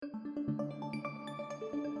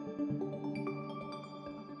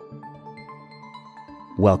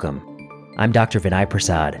Welcome. I'm Dr. Vinay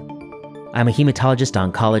Prasad. I'm a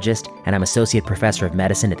hematologist-oncologist, and I'm Associate Professor of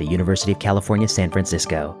Medicine at the University of California, San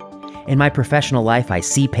Francisco. In my professional life, I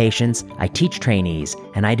see patients, I teach trainees,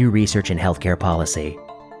 and I do research in healthcare policy.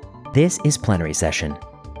 This is Plenary Session.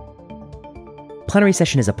 Plenary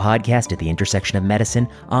Session is a podcast at the intersection of medicine,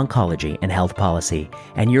 oncology, and health policy,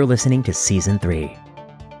 and you're listening to Season 3.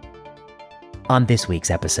 On this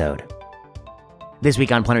week's episode. This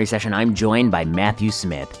week on Plenary Session, I'm joined by Matthew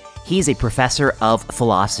Smith. He's a professor of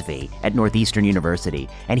philosophy at Northeastern University,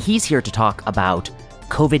 and he's here to talk about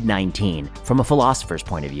COVID-19 from a philosopher's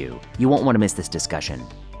point of view. You won't want to miss this discussion.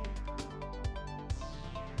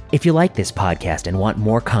 If you like this podcast and want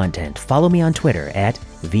more content, follow me on Twitter at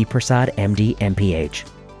vprasadmdmph.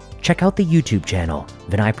 Check out the YouTube channel,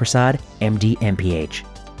 Vinay Prasad MD-MPH.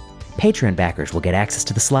 Patreon backers will get access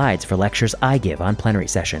to the slides for lectures I give on Plenary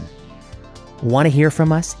Session. Want to hear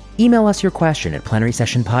from us? Email us your question at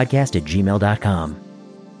plenarysessionpodcast@gmail.com.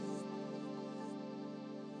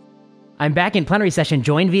 I'm back in Plenary Session,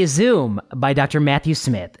 joined via Zoom by Dr. Matthew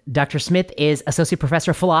Smith. Dr. Smith is Associate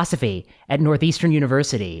Professor of Philosophy at Northeastern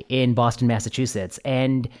University in Boston, Massachusetts.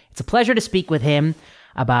 And it's a pleasure to speak with him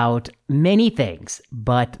about many things,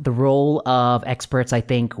 but the role of experts, I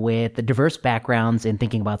think, with the diverse backgrounds in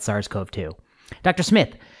thinking about SARS-CoV-2. Dr.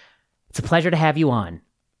 Smith, it's a pleasure to have you on.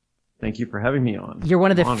 Thank you for having me on. You're one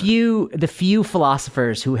of the few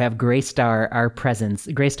philosophers who have graced our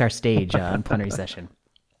stage on Plenary Session.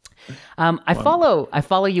 I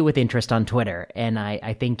follow you with interest on Twitter, and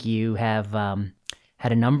I think you have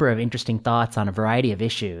had a number of interesting thoughts on a variety of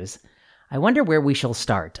issues. I wonder where we shall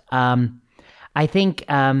start. I think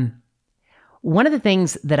one of the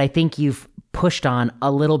things that I think you've pushed on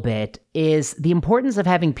a little bit is the importance of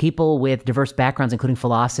having people with diverse backgrounds, including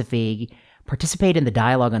philosophy, participate in the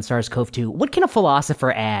dialogue on SARS-CoV-2. What can a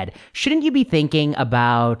philosopher add? Shouldn't you be thinking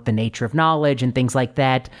about the nature of knowledge and things like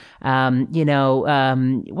that? What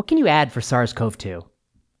can you add for SARS-CoV-2?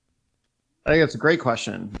 I think that's a great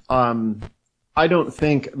question. Let me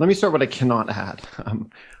start what I cannot add.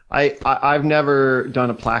 I've never done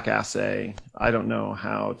a plaque assay. I don't know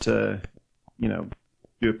how to, do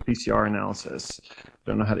a PCR analysis. I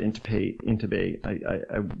don't know how to intubate.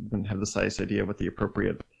 I wouldn't have the slightest idea what the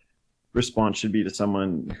appropriate response should be to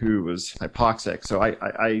someone who was hypoxic. So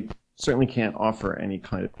I certainly can't offer any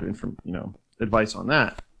kind of advice on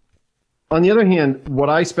that. On the other hand, what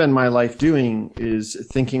I spend my life doing is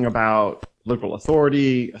thinking about political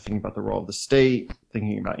authority, thinking about the role of the state,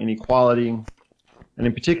 thinking about inequality, and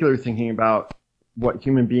in particular thinking about what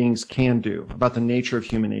human beings can do, about the nature of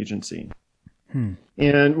human agency.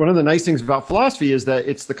 And one of the nice things about philosophy is that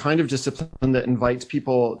it's the kind of discipline that invites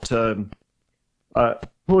people to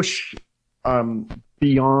push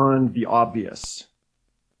beyond the obvious,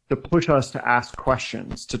 to push us to ask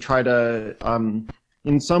questions, to try to,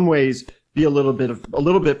 in some ways, be a little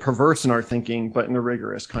bit perverse in our thinking, but in a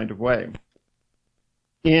rigorous kind of way.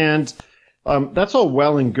 And that's all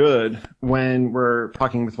well and good when we're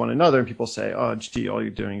talking with one another and people say, "Oh, gee, all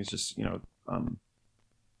you're doing is just,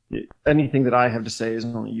 anything that I have to say is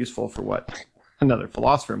only useful for what another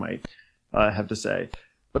philosopher might have to say."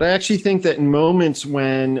 But I actually think that in moments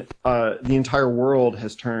when the entire world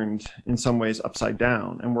has turned in some ways upside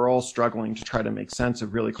down and we're all struggling to try to make sense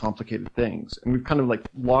of really complicated things, and we've kind of like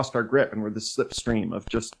lost our grip and we're the slipstream of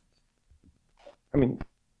just,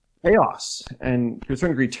 chaos and to a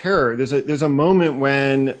certain degree terror, there's a moment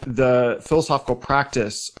when the philosophical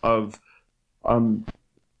practice of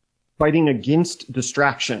fighting against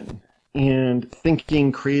distraction and thinking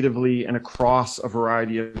creatively and across a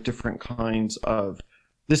variety of different kinds of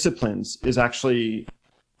disciplines is actually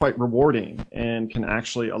quite rewarding and can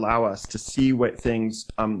actually allow us to see what things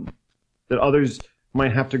that others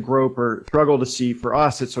might have to grope or struggle to see. For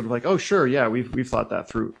us, it's sort of like, oh, sure, yeah, we've thought that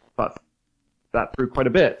through quite a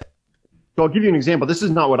bit. So I'll give you an example. This is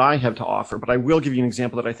not what I have to offer, but I will give you an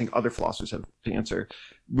example that I think other philosophers have to answer,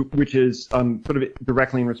 which is sort of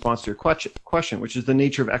directly in response to your question, which is the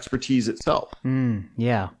nature of expertise itself.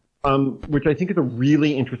 Yeah. Which I think is a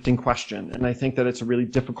really interesting question, and I think that it's a really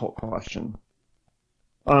difficult question.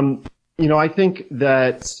 I think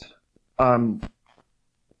that, and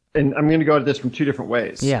I'm going to go at this from two different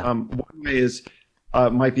ways. Yeah. One way is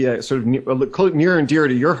might be a sort of near and dear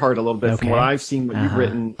to your heart a little bit from what I've seen, what you've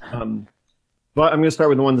written. But I'm going to start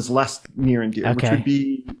with the one that's less near and dear, which would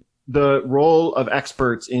be the role of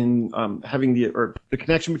experts in having the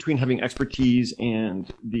connection between having expertise and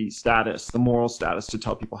the moral status to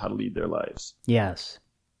tell people how to lead their lives. Yes.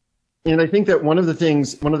 And I think that one of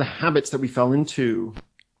the habits that we fell into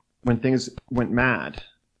when things went mad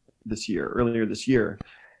earlier this year,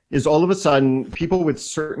 is all of a sudden people with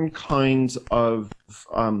certain kinds of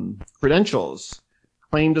credentials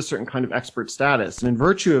claimed a certain kind of expert status, and in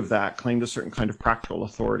virtue of that, claimed a certain kind of practical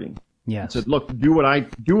authority. Yes. Said, look, do what I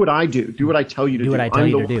do, what I tell you to do. Do what I tell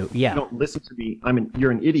you to do. Yeah. You don't listen to me.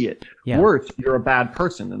 You're an idiot. Yeah. Worse, you're a bad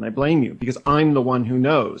person, and I blame you because I'm the one who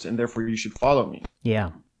knows, and therefore you should follow me. Yeah.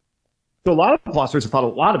 So a lot of philosophers have thought a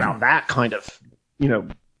lot about that kind of,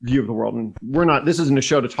 view of the world. And this isn't a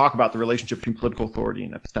show to talk about the relationship between political authority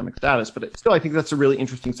and epistemic status, but still, I think that's a really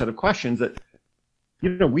interesting set of questions that,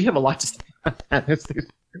 we have a lot to say about that. There's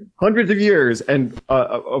hundreds of years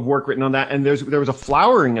of work written on that, and there was a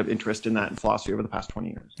flowering of interest in that in philosophy over the past 20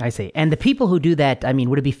 years. I see. And the people who do that, I mean,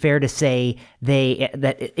 would it be fair to say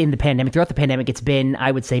that in the pandemic, throughout the pandemic, it's been,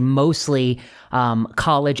 I would say, mostly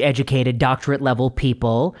college-educated, doctorate-level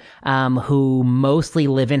people who mostly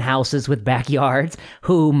live in houses with backyards,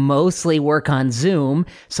 who mostly work on Zoom,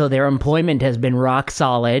 so their employment has been rock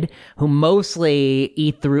solid, who mostly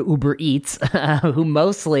eat through Uber Eats, who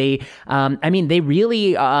mostly, they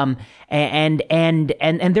really, and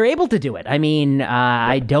they're able to do it. I mean,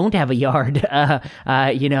 I don't have a yard, I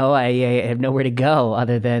have nowhere to go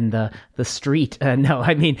other than the street.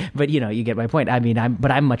 But you get my point. I mean,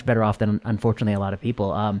 I'm much better off than, unfortunately, a lot of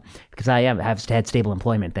people, because I have had stable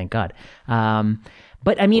employment, thank God.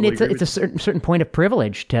 But I mean, it's a certain point of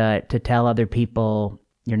privilege to tell other people.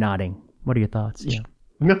 You're nodding. What are your thoughts? Yeah.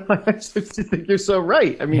 No, I just think you're so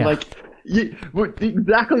right. I mean,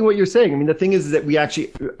 exactly what you're saying. I mean, the thing is that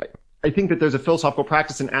I think that there's a philosophical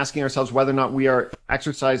practice in asking ourselves whether or not we are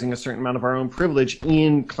exercising a certain amount of our own privilege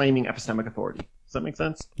in claiming epistemic authority. Does that make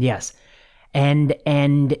sense? Yes. And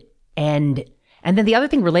then the other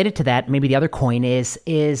thing related to that, maybe the other coin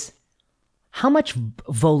is how much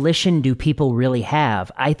volition do people really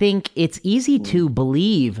have? I think it's easy to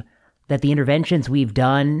believe that the interventions we've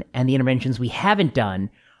done and the interventions we haven't done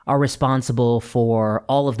are responsible for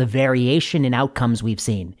all of the variation in outcomes we've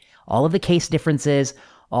seen, all of the case differences,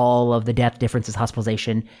 all of the death differences,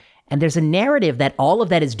 hospitalization. And there's a narrative that all of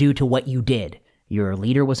that is due to what you did. Your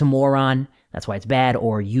leader was a moron, that's why it's bad,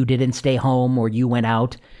 or you didn't stay home, or you went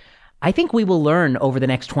out. I think we will learn over the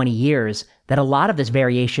next 20 years that a lot of this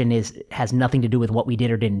variation has nothing to do with what we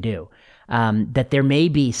did or didn't do. That there may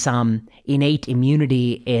be some innate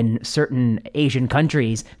immunity in certain Asian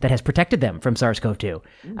countries that has protected them from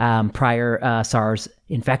SARS-CoV-2, prior SARS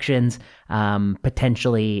infections,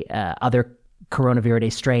 potentially other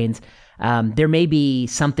coronavirus strains. There may be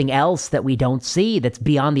something else that we don't see that's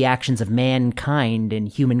beyond the actions of mankind and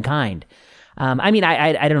humankind.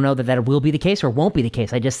 I don't know that will be the case or won't be the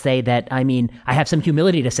case. I just say that, I have some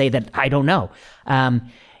humility to say that I don't know. And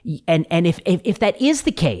if that is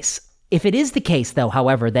the case, if it is the case, though,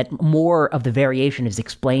 however, that more of the variation is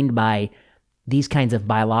explained by these kinds of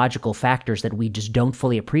biological factors that we just don't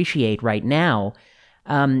fully appreciate right now,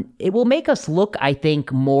 it will make us look, I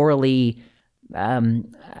think, morally,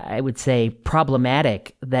 I would say,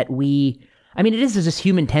 problematic that it is this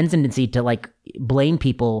human tendency to blame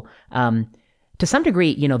people. To some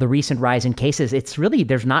degree, the recent rise in cases,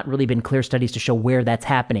 there's not really been clear studies to show where that's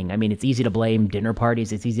happening. It's easy to blame dinner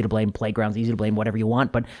parties, it's easy to blame playgrounds, easy to blame whatever you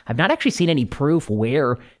want, but I've not actually seen any proof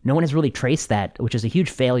where. No one has really traced that, which is a huge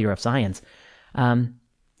failure of science. You're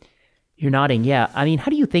nodding, yeah. How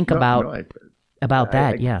do you think about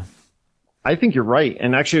that? Yeah. I think you're right.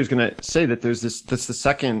 And actually, I was going to say that that's the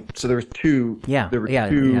second. So there were two. Yeah. There were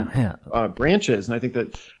two branches, and I think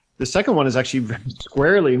that the second one is actually very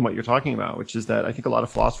squarely in what you're talking about, which is that I think a lot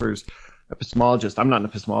of philosophers, epistemologists. I'm not an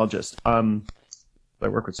epistemologist. But I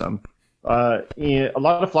work with some. A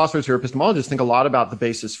lot of philosophers who are epistemologists think a lot about the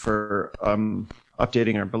basis for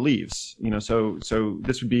updating our beliefs. So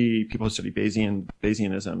this would be people who study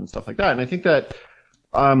Bayesianism and stuff like that. And I think that.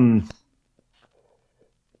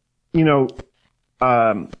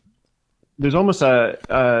 There's almost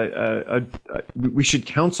we should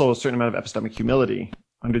counsel a certain amount of epistemic humility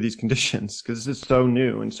under these conditions because this is so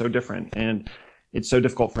new and so different, and it's so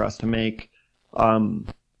difficult for us to make.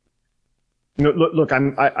 Look,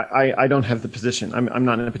 I don't have the position. I'm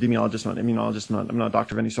not an epidemiologist, I'm not an immunologist, I'm not a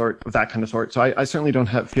doctor of any sort, of that kind of sort. So I certainly don't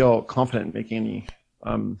feel confident in making any,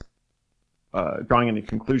 drawing any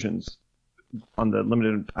conclusions on the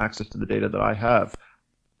limited access to the data that I have.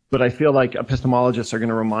 But I feel like epistemologists are going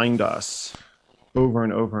to remind us over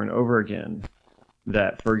and over and over again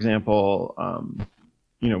that, for example,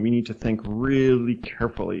 we need to think really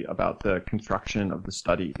carefully about the construction of the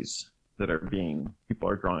studies that people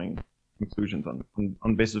are drawing conclusions on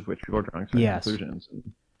the basis of which people are drawing conclusions.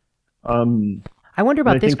 I wonder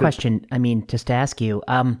about this question. Just to ask you,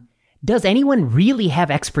 does anyone really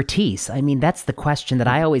have expertise? That's the question that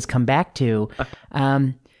I always come back to.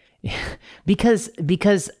 Because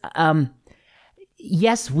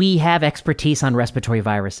yes, we have expertise on respiratory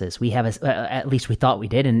viruses. We have, at least we thought we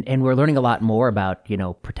did, and we're learning a lot more about,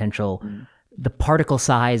 potential, the particle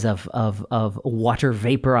size of water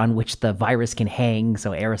vapor on which the virus can hang.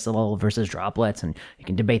 So aerosol versus droplets, and you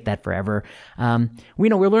can debate that forever.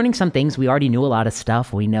 We're learning some things. We already knew a lot of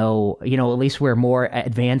stuff. We know, at least we're more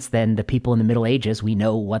advanced than the people in the Middle Ages. We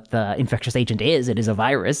know what the infectious agent is. It is a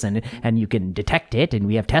virus, and you can detect it, and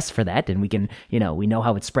we have tests for that, and we can, we know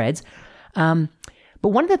how it spreads. But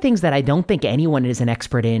one of the things that I don't think anyone is an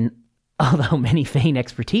expert in, although many feign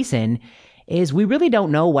expertise in, is we really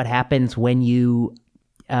don't know what happens when you,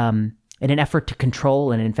 in an effort to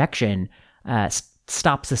control an infection,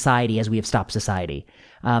 stop society as we have stopped society,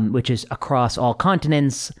 which is across all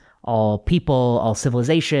continents, all people, all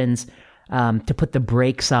civilizations, to put the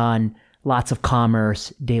brakes on lots of commerce,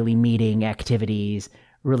 daily meeting activities,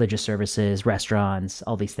 religious services, restaurants,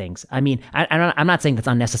 all these things. I mean, I'm not saying that's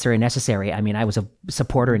unnecessary or necessary. I mean, I was a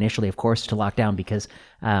supporter initially, of course, to lockdown because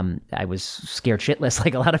I was scared shitless,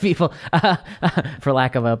 like a lot of people, for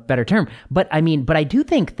lack of a better term. But I do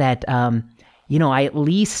think that, I at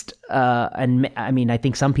least, I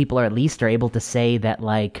think some people are able to say that,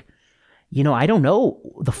 like, I don't know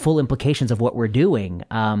the full implications of what we're doing,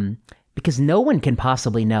 because no one can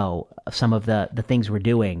possibly know some of the things we're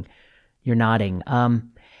doing. You're nodding.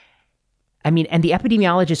 And the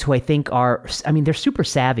epidemiologists who I think they're super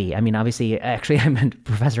savvy. Obviously, actually, I'm a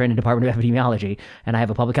professor in the Department of Epidemiology, and I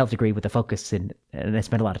have a public health degree with a focus and I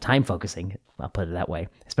spend a lot of time focusing. I'll put it that way.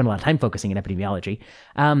 I spend a lot of time focusing in epidemiology.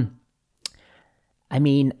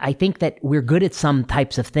 I think that we're good at some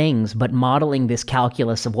types of things, but modeling this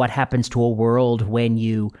calculus of what happens to a world when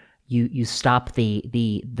you stop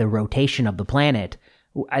the rotation of the planet,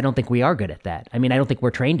 I don't think we are good at that. I don't think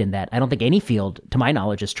we're trained in that. I don't think any field, to my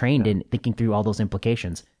knowledge, is trained in thinking through all those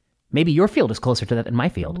implications. Maybe your field is closer to that than my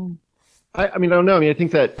field. I don't know. I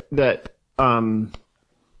think that I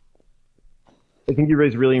think you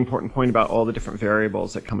raise a really important point about all the different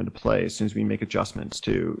variables that come into play as soon as we make adjustments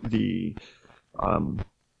to the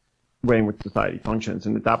way in which society functions.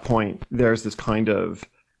 And at that point, there's this kind of,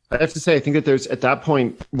 I have to say, I think that at that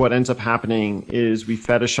point, what ends up happening is we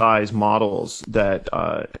fetishize models that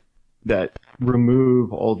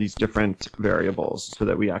remove all these different variables so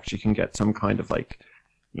that we actually can get some kind of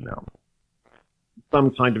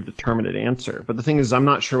some kind of determinate answer. But the thing is, I'm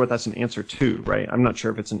not sure what that's an answer to, right? I'm not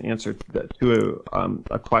sure if it's an answer to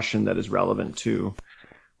a question that is relevant to,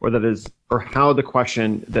 or how the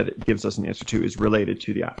question that it gives us an answer to is related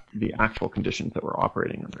to the actual conditions that we're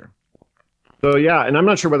operating under. So yeah, and I'm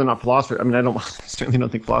not sure whether or not philosophers, I certainly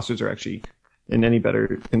don't think philosophers are actually in any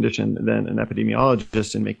better condition than an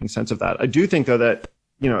epidemiologist in making sense of that. I do think, though, that,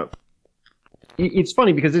 it's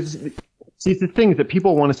funny because it's the things that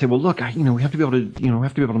people want to say, well, look, we have to be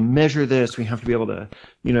able to measure this. We have to be able to,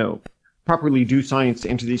 properly do science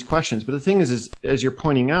to answer these questions. But the thing is, as you're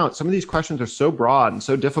pointing out, some of these questions are so broad and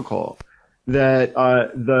so difficult that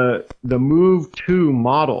the move to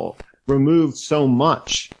model removes so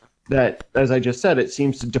much that, as I just said, it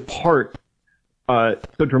seems to depart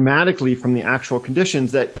so dramatically from the actual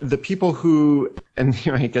conditions that the people who, and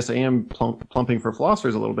I guess I am plumping for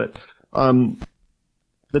philosophers a little bit,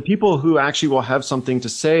 the people who actually will have something to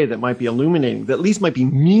say that might be illuminating, that at least might be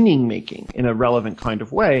meaning-making in a relevant kind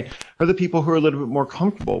of way, are the people who are a little bit more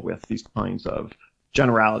comfortable with these kinds of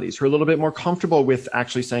generalities, who are a little bit more comfortable with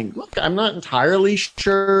actually saying, look, I'm not entirely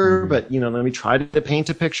sure, but, let me try to paint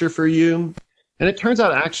a picture for you. And it turns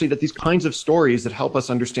out actually that these kinds of stories that help us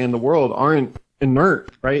understand the world aren't inert,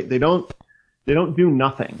 right? They don't do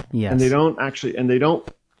nothing. Yes.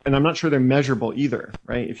 And I'm not sure they're measurable either,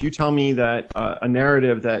 right? If you tell me that a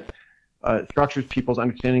narrative that structures people's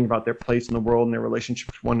understanding about their place in the world and their relationship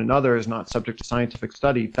with one another is not subject to scientific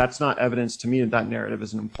study, that's not evidence to me that narrative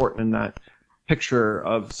isn't important, and that picture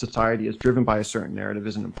of society as driven by a certain narrative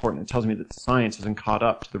isn't important. It tells me that science hasn't caught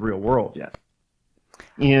up to the real world yet.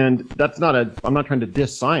 And I'm not trying to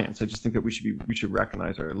diss science. I just think that we should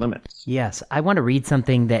recognize our limits. Yes. I want to read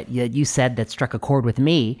something that you said that struck a chord with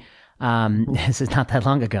me. This is not that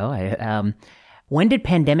long ago. When did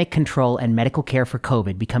pandemic control and medical care for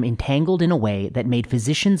COVID become entangled in a way that made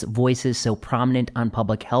physicians' voices so prominent on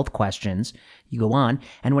public health questions? You go on.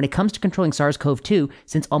 And when it comes to controlling SARS-CoV-2,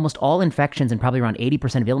 since almost all infections and probably around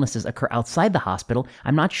 80% of illnesses occur outside the hospital,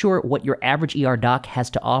 I'm not sure what your average ER doc has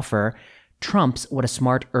to offer trumps what a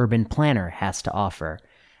smart urban planner has to offer.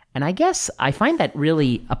 And I guess I find that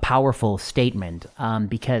really a powerful statement,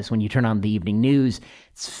 because when you turn on the evening news,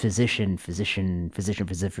 it's physician.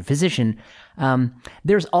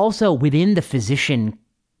 There's also within the physician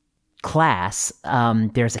class.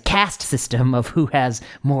 There's a caste system of who has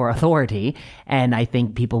more authority, and I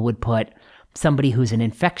think people would put somebody who's an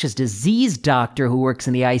infectious disease doctor who works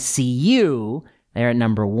in the ICU, they're at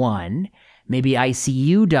number 1. Maybe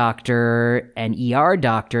ICU doctor and ER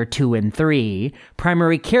doctor, 2 and 3.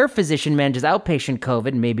 Primary care physician manages outpatient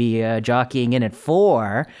COVID, maybe jockeying in at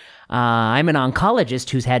 4. I'm an oncologist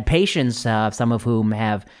who's had patients, some of whom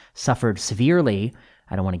have suffered severely.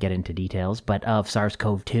 I don't want to get into details, but of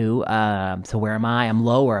SARS-CoV-2. So where am I? I'm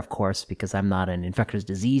lower, of course, because I'm not an infectious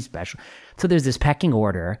disease specialist. So there's this pecking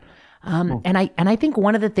order. And I think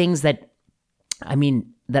one of the things that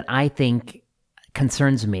I think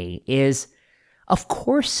concerns me is, of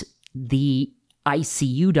course, the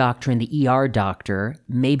ICU doctor and the ER doctor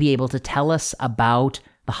may be able to tell us about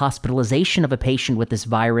the hospitalization of a patient with this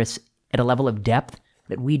virus at a level of depth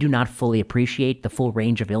that we do not fully appreciate, the full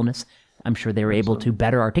range of illness. I'm sure they're able to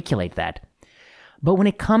better articulate that. But when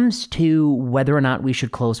it comes to whether or not we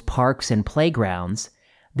should close parks and playgrounds,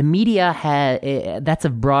 the media that's a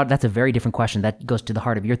very different question. That goes to the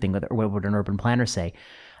heart of your thing. What would an urban planner say?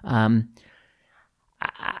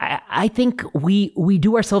 I think we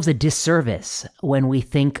do ourselves a disservice when we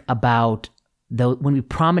think about when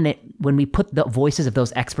we put the voices of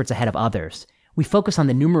those experts ahead of others. We focus on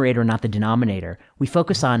the numerator, not the denominator. We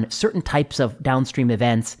focus on certain types of downstream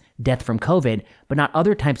events, death from COVID, but not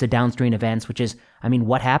other types of downstream events, which is,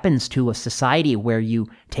 what happens to a society where you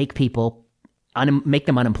take people, make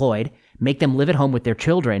them unemployed, make them live at home with their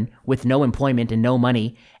children with no employment and no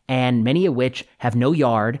money, and many of which have no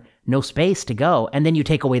yard, no space to go, and then you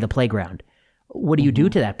take away the playground. What do you do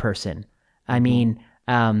to that person? And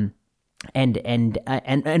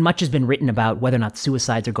much has been written about whether or not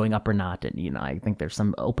suicides are going up or not, and I think there's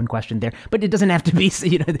some open question there. But it doesn't have to be,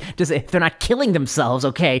 just if they're not killing themselves,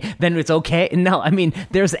 okay, then it's okay. No,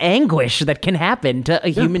 there's anguish that can happen to a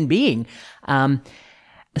human being.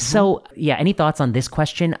 So, any thoughts on this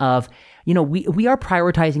question of, we are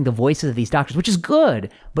prioritizing the voices of these doctors, which is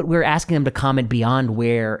good, but we're asking them to comment beyond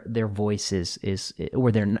where their voice is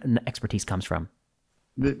where their expertise comes from.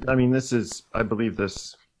 I believe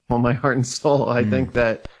this all my heart and soul. I think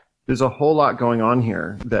that there's a whole lot going on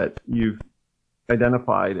here that you've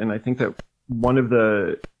identified, and I think that one of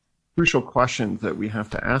the crucial questions that we have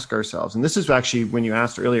to ask ourselves, and this is actually when you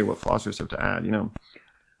asked earlier what philosophers have to add,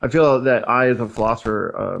 I feel that I, as a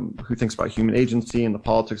philosopher who thinks about human agency and the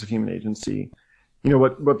politics of human agency,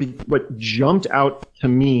 what jumped out to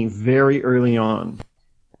me very early on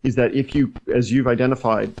is that if you, as you've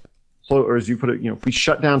identified, or as you put it, if we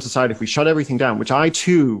shut down society, if we shut everything down, which I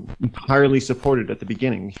too entirely supported at the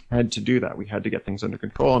beginning, we had to do that. We had to get things under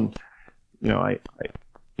control, and I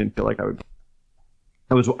didn't feel like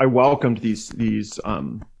I welcomed these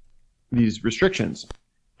restrictions.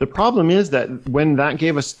 The problem is that when that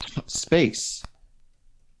gave us space,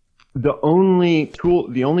 the only tool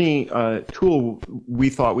we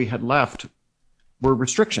thought we had left were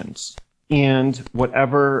restrictions and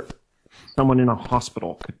whatever someone in a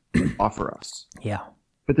hospital could offer us. Yeah.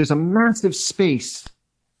 But there's a massive space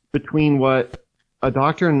between what a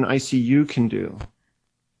doctor in an ICU can do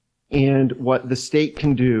and what the state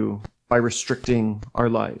can do by restricting our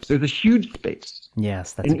lives. There's a huge space.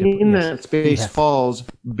 Yes, that's and a good point. In that space falls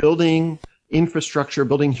building infrastructure,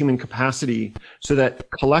 building human capacity so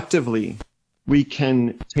that collectively we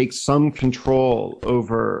can take some control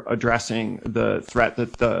over addressing the threat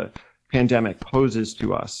that the pandemic poses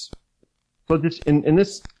to us. So this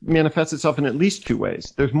manifests itself in at least two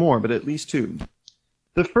ways. There's more, but at least two.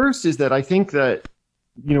 The first is that I think that,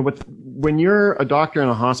 when you're a doctor in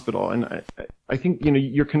a hospital, and I think,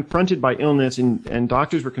 you're confronted by illness, and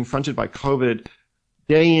doctors were confronted by COVID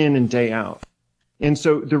day in and day out. And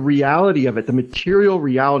so the reality of it, the material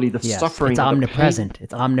reality, the suffering. It's omnipresent.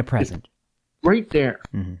 It's omnipresent. Right there.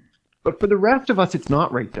 Mm-hmm. But for the rest of us, it's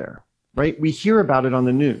not right there, right? We hear about it on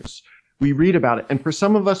the news. We read about it. And for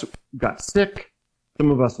some of us, we got sick.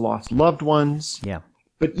 Some of us lost loved ones. Yeah.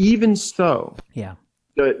 But even so,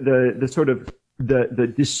 the sort of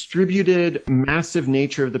the distributed, massive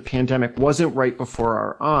nature of the pandemic wasn't right before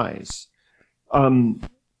our eyes.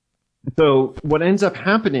 So what ends up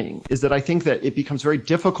happening is that I think that it becomes very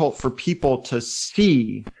difficult for people to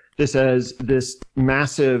see this as this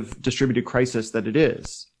massive distributed crisis that it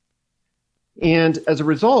is. And as a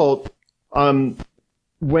result,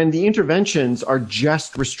 when the interventions are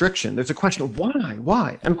just restriction, there's a question of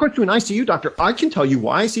why? And of course, to an ICU doctor, I can tell you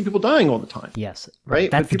why. I see people dying all the time. Yes. Right?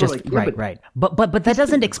 That's just, right. But that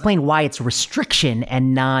doesn't explain why it's restriction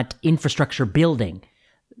and not infrastructure building.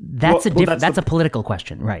 That's a political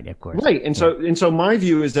question, right? Of course, right. And so my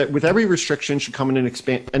view is that with every restriction should come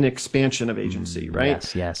an expansion of agency,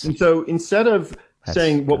 right? Yes. And so instead of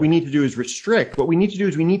saying what we need to do is restrict, what we need to do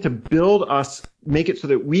is we need to make it so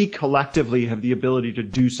that we collectively have the ability to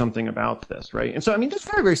do something about this, right? And so, I mean, just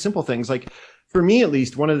very, very simple things. Like, for me, at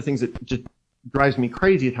least, one of the things that just drives me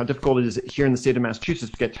crazy is how difficult it is here in the state of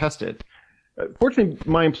Massachusetts to get tested. Fortunately,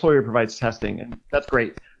 my employer provides testing, and that's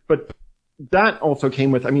great. But that also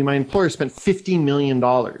came with, I mean, my employer spent $15 million.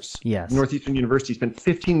 Yes. Northeastern University spent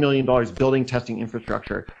 $15 million building testing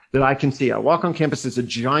infrastructure that I can see. I walk on campus, it's a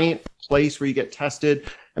giant place where you get tested.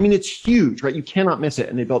 I mean, it's huge, right? You cannot miss it.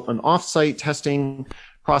 And they built an off-site testing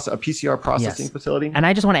process, a PCR processing facility. And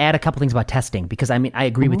I just want to add a couple things about testing, because I mean, I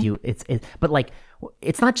agree with you. But like,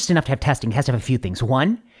 it's not just enough to have testing. It has to have a few things.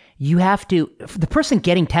 One, the person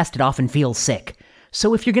getting tested often feels sick.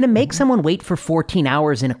 So if you're going to make someone wait for 14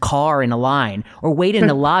 hours in a car in a line or wait in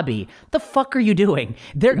the lobby, the fuck are you doing?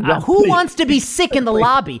 Who wants to be sick in the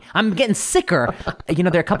lobby? I'm getting sicker. There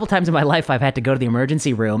are a couple times in my life I've had to go to the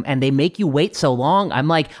emergency room and they make you wait so long. I'm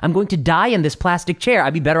like, I'm going to die in this plastic chair.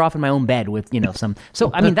 I'd be better off in my own bed with, some.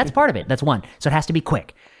 So, I mean, that's part of it. That's one. So it has to be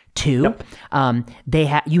quick. Two,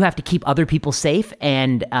 you have to keep other people safe,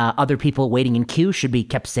 and other people waiting in queue should be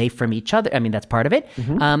kept safe from each other. I mean, that's part of it.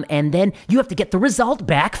 And then you have to get the result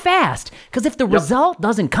back fast, because if the result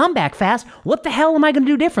doesn't come back fast, what the hell am I going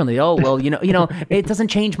to do differently? Oh, well, it doesn't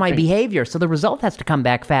change my behavior. So the result has to come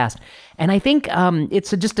back fast. And I think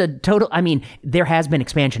it's just a total, I mean, there has been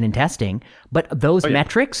expansion in testing, but those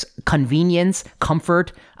metrics, convenience,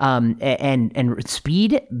 comfort, and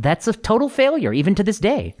speed, that's a total failure, even to this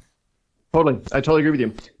day. Totally. I totally agree with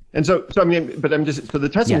you. And so I mean, but I'm just, so the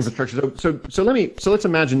testing infrastructure, so let's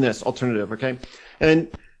imagine this alternative, okay? And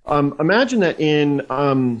imagine that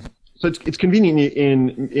so it's convenient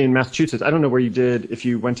in Massachusetts. I don't know where you did, if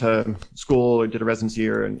you went to school or did a residency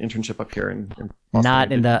or an internship up here in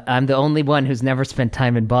Boston. I'm the only one who's never spent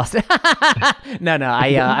time in Boston. No,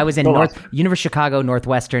 I was in University of Chicago,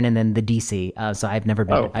 Northwestern, and then the DC. So I've never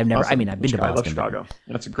been. I've never. Awesome. I mean, I've been to Boston. I love Chicago.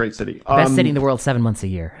 That's a great city. Best city in the world, 7 months a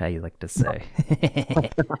year. How you like to say?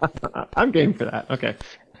 I'm game for that. Okay,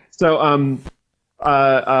 so I'm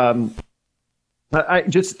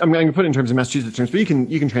going to put it in terms of Massachusetts terms, but you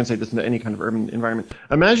can translate this into any kind of urban environment.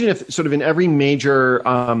 Imagine if sort of in every major,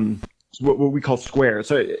 what we call square,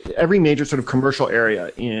 so every major sort of commercial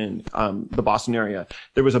area in the Boston area,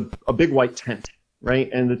 there was a big white tent, right?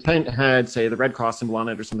 And the tent had, say, the Red Cross symbol on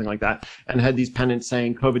it or something like that, and had these pennants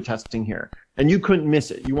saying COVID testing here. And you couldn't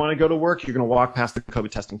miss it. You want to go to work, you're going to walk past the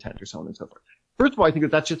COVID testing tent or so on and so forth. First of all, I think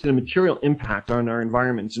that's just a material impact on our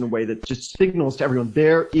environments in a way that just signals to everyone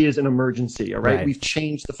there is an emergency. All right, we've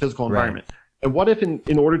changed the physical environment. Right. And what if,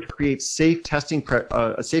 in order to create a safe testing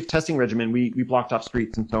regimen, we blocked off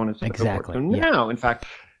streets and so on and so forth. So now, in fact,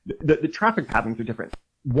 the traffic patterns are different.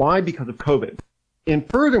 Why? Because of COVID. And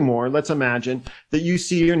furthermore, let's imagine that you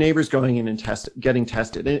see your neighbors going in and getting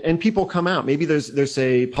tested, and people come out. Maybe there's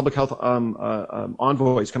say public health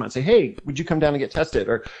envoys come out and say, "Hey, would you come down and get tested?"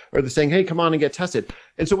 Or they're saying, "Hey, come on and get tested."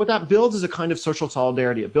 And so what that builds is a kind of social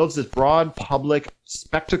solidarity. It builds this broad public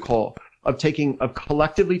spectacle of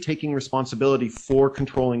collectively taking responsibility for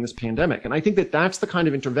controlling this pandemic. And I think that that's the kind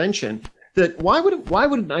of intervention that why would an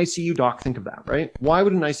ICU doc think of that, right? Why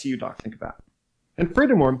would an ICU doc think of that? And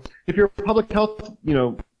furthermore, if you're a public health,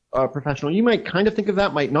 professional, you might kind of think of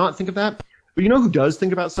that, might not think of that. But you know who does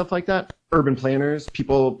think about stuff like that? Urban planners,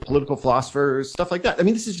 people, political philosophers, stuff like that. I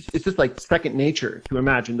mean, it's just like second nature to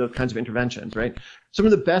imagine those kinds of interventions, right? Some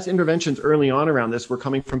of the best interventions early on around this were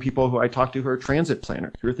coming from people who I talked to who are transit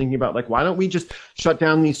planners, who are thinking about, like, why don't we just shut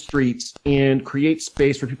down these streets and create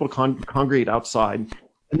space for people to congregate outside?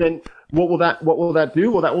 And then what will that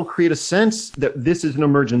do? Well, that will create a sense that this is an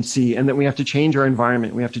emergency and that we have to change our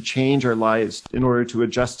environment. We have to change our lives in order to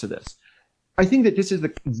adjust to this. I think that this is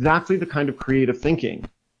exactly the kind of creative thinking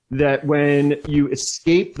that when you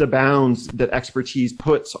escape the bounds that expertise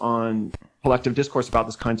puts on collective discourse about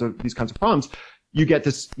these kinds of problems, you get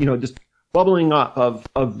this, this bubbling up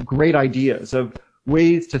of great ideas, of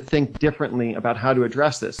ways to think differently about how to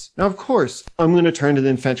address this. Now, of course, I'm going to turn to the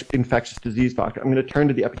infectious disease doctor. I'm going to turn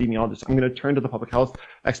to the epidemiologist. I'm going to turn to the public health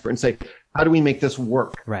expert and say, how do we make this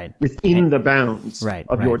work within the bounds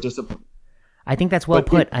of your discipline? I think that's well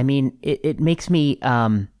put. I mean, it makes me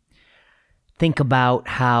think about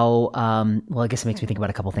how, I guess it makes me think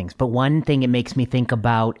about a couple things. But one thing it makes me think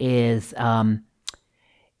about is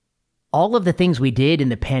all of the things we did in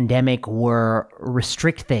the pandemic were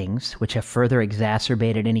restrict things, which have further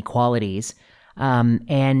exacerbated inequalities.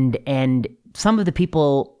 And some of the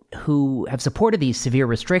people who have supported these severe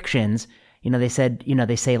restrictions, They said,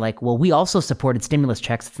 they say like, well, we also supported stimulus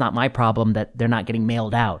checks. It's not my problem that they're not getting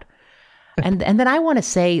mailed out. And then I want to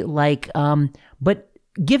say like, but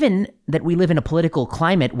given that we live in a political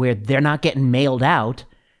climate where they're not getting mailed out,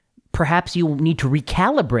 perhaps you need to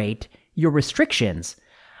recalibrate your restrictions.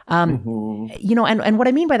 And what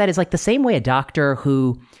I mean by that is like the same way a doctor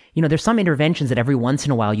who, there's some interventions that every once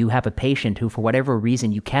in a while you have a patient who, for whatever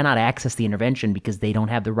reason, you cannot access the intervention because they don't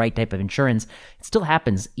have the right type of insurance. It still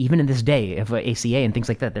happens even in this day of ACA and things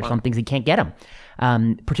like that. There's some things you can't get them,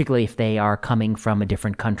 particularly if they are coming from a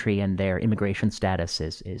different country and their immigration status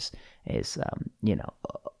is if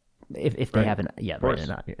they haven't,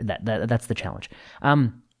 that's the challenge.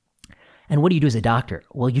 And what do you do as a doctor?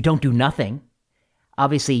 Well, you don't do nothing.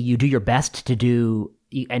 Obviously, you do your best to do,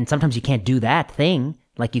 and sometimes you can't do that thing.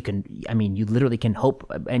 Like you literally can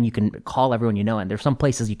hope and you can call everyone and there's some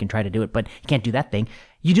places you can try to do it, but you can't do that thing.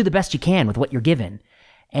 You do the best you can with what you're given.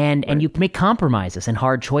 And you make compromises and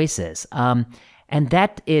hard choices. And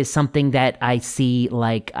that is something that I see,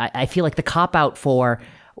 like, I feel like the cop-out for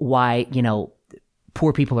why,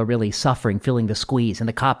 poor people are really suffering, feeling the squeeze. And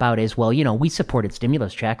the cop-out is, well, we supported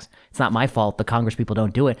stimulus checks. It's not my fault the Congress people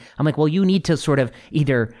don't do it. I'm like, well, you need to sort of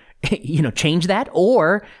either, change that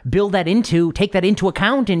or take that into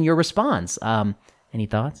account in your response. Any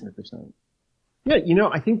thoughts? 100%. Yeah,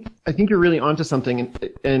 I think you're really onto something.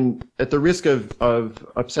 And at the risk of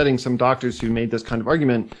upsetting some doctors who made this kind of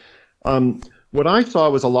argument, what I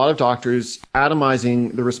saw was a lot of doctors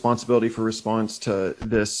atomizing the responsibility for response to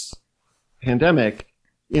this pandemic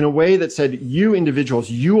in a way that said, you individuals,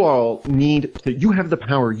 you all you have the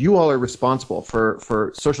power, you all are responsible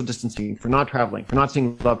for social distancing, for not traveling, for not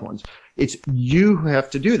seeing loved ones. It's you who have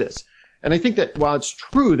to do this. And I think that while it's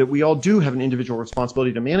true that we all do have an individual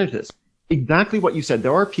responsibility to manage this, exactly what you said,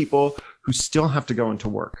 there are people who still have to go into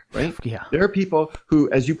work, right? Yeah. There are people who,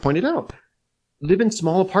 as you pointed out, live in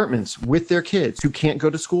small apartments with their kids who can't go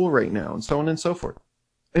to school right now, and so on and so forth.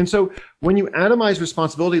 And so when you atomize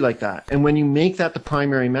responsibility like that, and when you make that the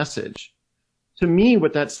primary message, to me,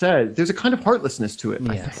 what that says, there's a kind of heartlessness to it.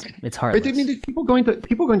 Yes, it's heartless. Right? I mean, there's people going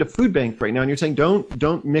to food banks right now, and you're saying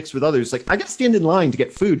don't mix with others. Like, I got to stand in line to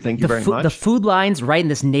get food. Thank you very much. The food lines right in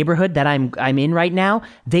this neighborhood that I'm in right now,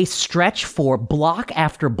 they stretch for block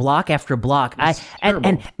after block after block.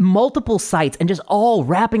 And multiple sites, and just all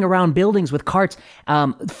wrapping around buildings with carts.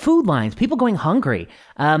 Food lines, people going hungry,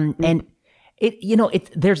 and.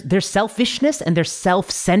 There's selfishness and there's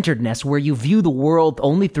self-centeredness where you view the world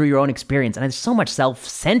only through your own experience. And there's so much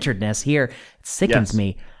self-centeredness here. It sickens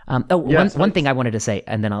me. One thing I wanted to say,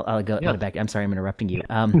 and then I'll go back. I'm sorry, I'm interrupting you.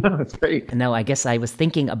 No, it's great. No, I guess I was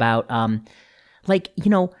thinking about, I'm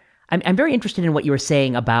very interested in what you were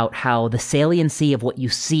saying about how the saliency of what you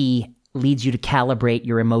see leads you to calibrate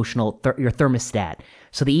your emotional, your thermostat.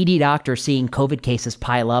 So the ED doctor seeing COVID cases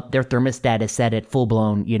pile up, their thermostat is set at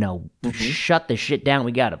full-blown, shut the shit down.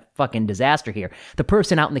 We got a fucking disaster here. The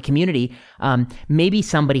person out in the community, maybe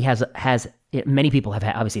somebody has many people have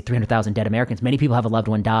had, obviously 300,000 dead Americans. Many people have a loved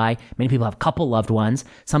one die. Many people have a couple loved ones.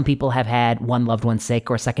 Some people have had one loved one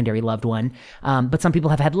sick or a secondary loved one. But some people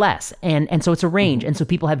have had less. And so it's a range. And so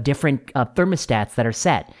people have different thermostats that are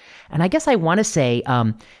set. And I guess I want to say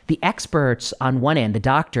the experts on one end, the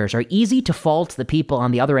doctors, are easy to fault the people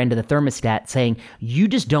on the other end of the thermostat saying, you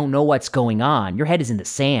just don't know what's going on. Your head is in the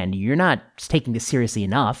sand. You're not taking this seriously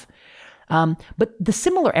enough. But the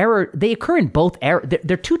similar error, they occur in both errors.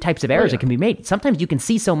 There are two types of errors that can be made. Sometimes you can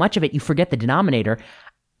see so much of it, you forget the denominator.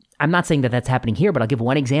 I'm not saying that that's happening here, but I'll give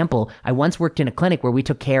one example. I once worked in a clinic where we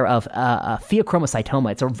took care of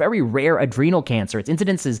pheochromocytoma. It's a very rare adrenal cancer. Its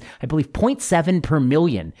incidence is, I believe, 0.7 per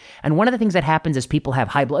million. And one of the things that happens is people have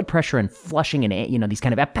high blood pressure and flushing and, these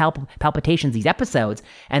kind of palpitations, these episodes.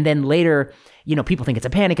 And then later, people think it's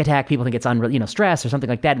a panic attack. People think it's stress or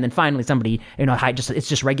something like that. And then finally somebody, it's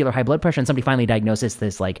just regular high blood pressure. And somebody finally diagnoses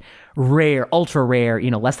this like rare, ultra rare,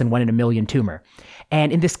 less than 1 in a million tumor.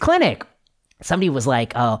 And in this clinic, somebody was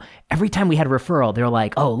like, oh, every time we had a referral, they were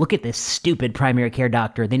like, oh, look at this stupid primary care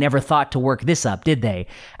doctor. They never thought to work this up, did they?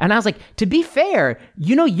 And I was like, to be fair,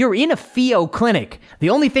 you're in a pheo clinic.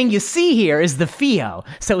 The only thing you see here is the pheo.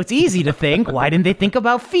 So it's easy to think, why didn't they think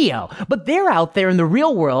about pheo? But they're out there in the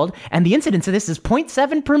real world, and the incidence of this is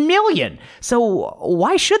 0.7 per million. So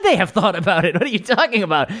why should they have thought about it? What are you talking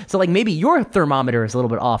about? So like maybe your thermometer is a little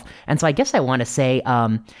bit off. And so I guess I want to say,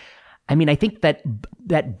 I think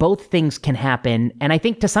that both things can happen. And I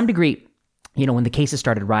think to some degree, when the cases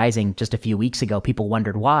started rising just a few weeks ago, people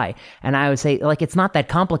wondered why. And I would say, like, it's not that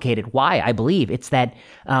complicated. Why? I believe it's that,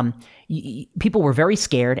 people were very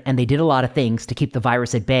scared, and they did a lot of things to keep the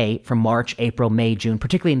virus at bay from March, April, May, June,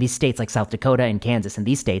 particularly in these states like South Dakota and Kansas and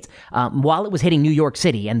these states, while it was hitting New York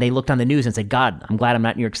City, and they looked on the news and said, God, I'm glad I'm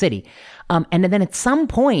not in New York City. And then at some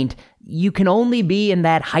point, you can only be in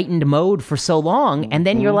that heightened mode for so long. And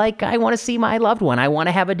then you're like, I want to see my loved one. I want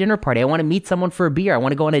to have a dinner party. I want to meet someone for a beer. I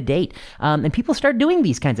want to go on a date. And people start doing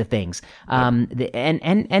these kinds of things. And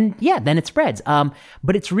then it spreads.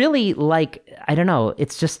 But it's really like, I don't know.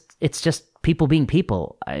 It's just people being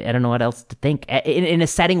people. I don't know what else to think in a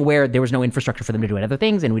setting where there was no infrastructure for them to do other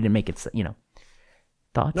things. And we didn't make it,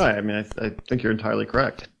 thoughts? No, I mean, I think you're entirely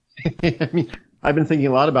correct. I mean, I've been thinking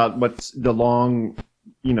a lot about what's the long,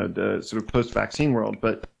 the sort of post-vaccine world.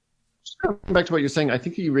 But just going back to what you're saying, I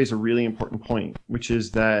think that you raise a really important point, which is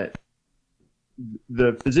that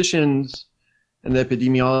the physicians and the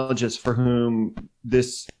epidemiologists for whom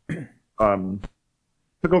this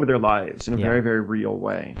took over their lives in a very, very real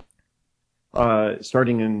way,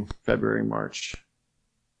 starting in February, March,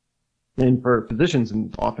 and for physicians,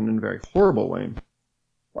 and often in a very horrible way.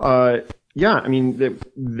 I mean,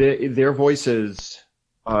 their voices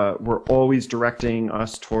were always directing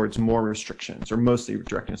us towards more restrictions, or mostly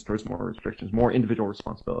directing us towards more restrictions, more individual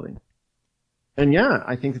responsibility. And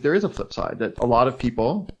I think that there is a flip side, that a lot of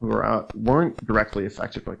people who are out weren't directly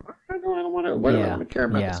affected. Like, I don't want to care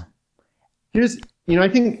about this. Here's, I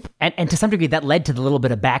think, and to some degree that led to the little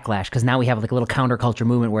bit of backlash, because now we have like a little counterculture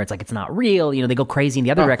movement where it's like it's not real. They go crazy in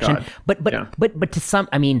the other direction. God. But to some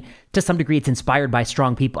degree, it's inspired by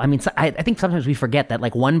strong people. I mean, I think sometimes we forget that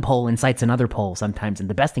like one poll incites another poll sometimes, and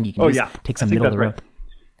the best thing you can do is take some middle of the road.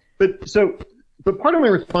 Right. But part of my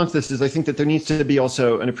response to this is I think that there needs to be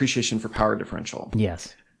also an appreciation for power differential.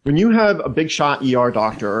 Yes. When you have a big shot ER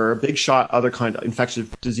doctor or a big shot other kind of infectious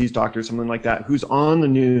disease doctor, something like that, who's on the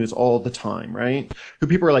news all the time, right? Who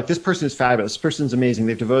people are like, this person is fabulous, this person's amazing,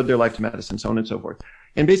 they've devoted their life to medicine, so on and so forth.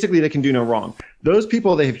 And basically they can do no wrong. Those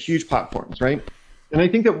people, they have huge platforms, right? And I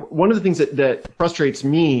think that one of the things that frustrates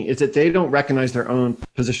me is that they don't recognize their own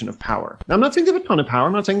position of power. Now, I'm not saying they have a ton of power.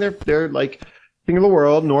 I'm not saying they're like king of the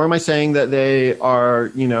world, nor am I saying that they are,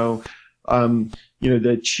 the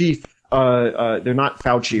chief. They're not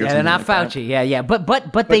Fauci or something. They're not like Fauci.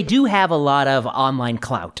 That. But they do have a lot of online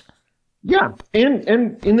clout. Yeah, and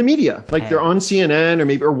in the media, like they're on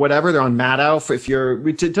CNN or whatever. They're on Maddow.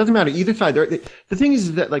 It doesn't matter either side. The thing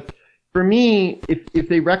is that, like, for me, if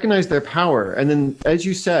they recognize their power, and then as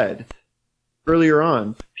you said earlier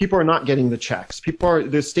on, people are not getting the checks.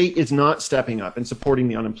 The state is not stepping up and supporting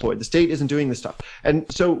the unemployed. The state isn't doing this stuff. And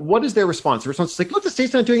so what is their response? The response is like, look, the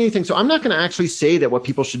state's not doing anything. So I'm not going to actually say that what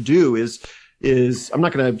people should do is I'm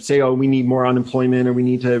not going to say, we need more unemployment or we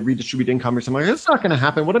need to redistribute income or something like that. That's not going to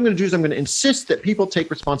happen. What I'm going to do is I'm going to insist that people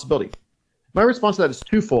take responsibility. My response to that is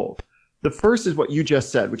twofold. The first is what you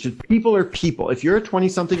just said, which is people are people. If you're a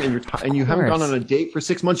 20-something and you haven't gone on a date for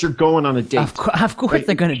 6 months, you're going on a date. Of course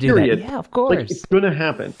they're going to do that. Yeah, of course. Like, it's going to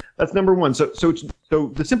happen. That's number one. So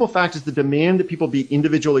the simple fact is the demand that people be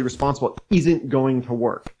individually responsible isn't going to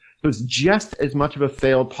work. So it's just as much of a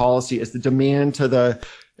failed policy as the demand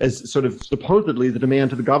as sort of supposedly the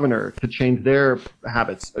demand to the governor to change their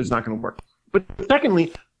habits is not going to work. But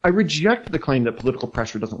secondly, I reject the claim that political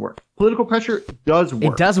pressure doesn't work. Political pressure does work.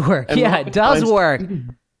 It does work. It does work.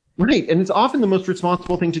 Right, and it's often the most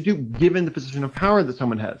responsible thing to do given the position of power that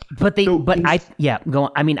someone has. Go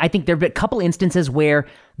on. I mean, I think there have been a couple instances where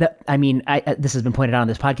this has been pointed out on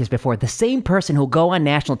this podcast before. The same person who'll go on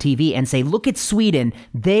national TV and say, "Look at Sweden,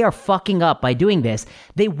 they are fucking up by doing this."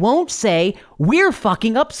 They won't say we're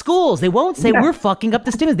fucking up schools. They won't say we're fucking up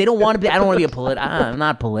the students. They don't want to be. I don't want to be I'm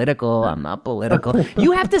not political. I'm not political.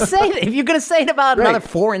 You have to say it if you're going to say it about another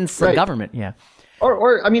foreign government. Yeah.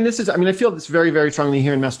 I feel this very, very strongly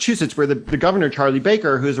here in Massachusetts, where the governor, Charlie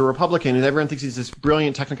Baker, who's a Republican, and everyone thinks he's this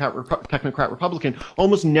brilliant technocrat Republican,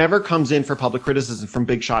 almost never comes in for public criticism from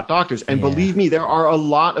big shot doctors. And believe me, there are a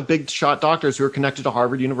lot of big shot doctors who are connected to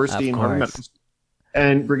Harvard University and Harvard Medical School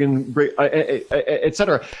and Brigham, et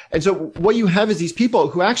cetera. And so what you have is these people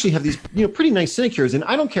who actually have these, pretty nice sinecures. And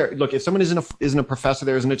I don't care. Look, if someone isn't a professor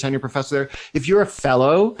there, isn't a tenured professor there, if you're a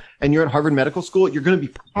fellow and you're at Harvard Medical School, you're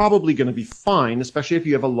probably going to be fine, especially if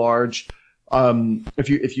you have a large,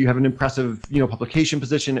 if you have an impressive, publication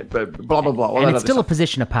position, blah, blah, blah. And it's still a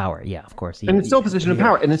position of power. Yeah, of course. And it's still a position of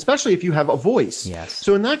power. And especially if you have a voice. Yes.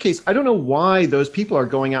 So in that case, I don't know why those people are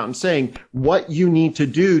going out and saying what you need to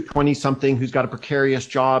do, 20-something who's got a precarious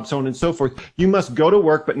job, so on and so forth. You must go to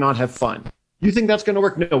work, but not have fun. You think that's going to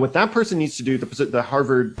work? No, what that person needs to do,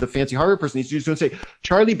 the fancy Harvard person needs to do is to say,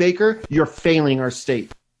 Charlie Baker, you're failing our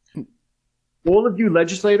state. all of you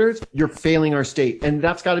legislators, you're failing our state. And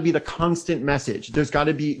that's got to be the constant message. There's got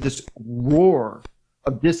to be this roar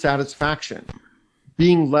of dissatisfaction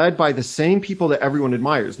being led by the same people that everyone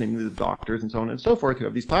admires, namely the doctors and so on and so forth, who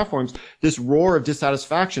have these platforms, this roar of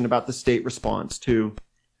dissatisfaction about the state response to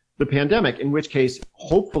the pandemic, in which case,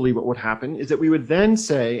 hopefully what would happen is that we would then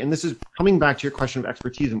say, and this is coming back to your question of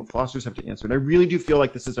expertise and what philosophers have to answer, and I really do feel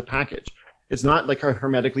like this is a package. It's not like a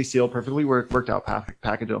hermetically sealed, perfectly worked out package.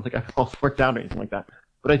 I don't think I've all worked out or anything like that.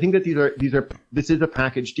 But I think that this is a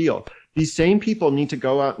package deal. These same people need to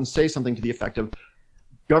go out and say something to the effect of,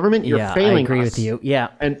 government, you're failing us. I agree with you. Yeah.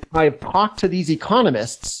 And I've talked to these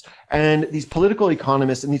economists and these political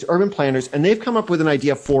economists and these urban planners, and they've come up with an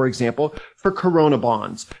idea, for example, for corona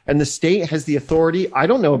bonds. And the state has the authority. I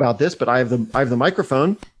don't know about this, but I have the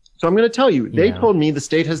microphone. So I'm going to tell you, they told me the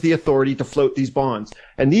state has the authority to float these bonds.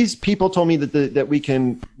 And these people told me that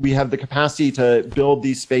we have the capacity to build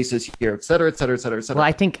these spaces here, et cetera, et cetera, et cetera, et cetera. Well,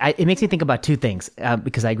 I think it makes me think about two things,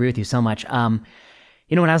 because I agree with you so much.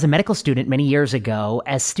 When I was a medical student many years ago,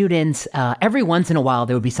 as students, every once in a while,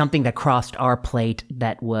 there would be something that crossed our plate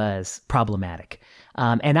that was problematic.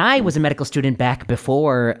 And I was a medical student back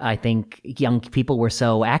before I think young people were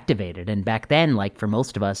so activated. And back then, like for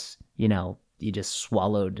most of us, you just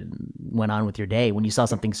swallowed and went on with your day when you saw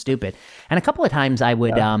something stupid. And a couple of times I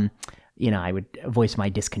would, I would voice my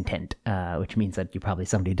discontent, which means that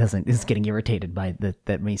somebody is getting irritated by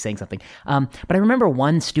that me saying something. But I remember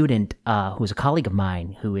one student who was a colleague of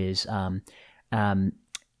mine who is,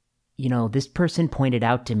 this person pointed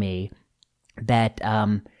out to me that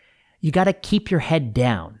you got to keep your head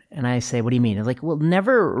down. And I say, what do you mean? It's like, well,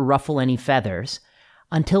 never ruffle any feathers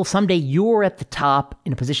until someday you're at the top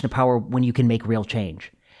in a position of power when you can make real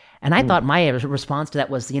change. And I thought my response to that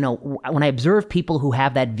was, when I observe people who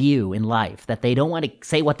have that view in life, that they don't want to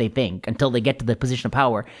say what they think until they get to the position of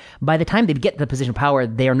power, by the time they get to the position of power,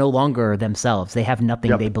 they are no longer themselves. They have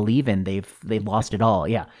nothing they believe in. They've lost it all.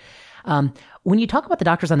 Yeah. When you talk about the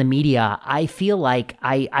doctors on the media, I feel like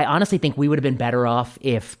I honestly think we would have been better off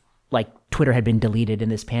if Twitter had been deleted in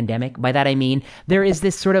this pandemic. By that I mean, there is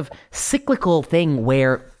this sort of cyclical thing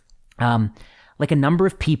where a number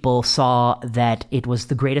of people saw that it was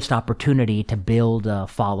the greatest opportunity to build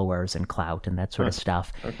followers and clout and that sort of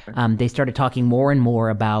stuff. Okay. They started talking more and more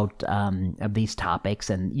about these topics,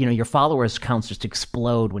 and your followers counts just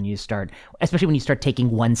explode when you start, especially when you start taking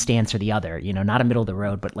one stance or the other. Not a middle of the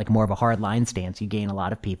road, but like more of a hard line stance. You gain a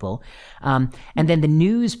lot of people, and then the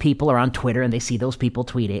news people are on Twitter and they see those people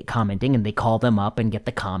commenting, and they call them up and get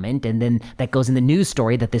the comment, and then that goes in the news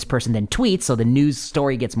story that this person then tweets, so the news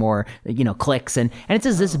story gets more clicks. And it's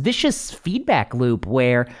this vicious feedback loop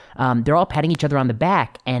where they're all patting each other on the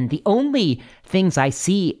back. And the only things I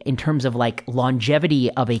see in terms of longevity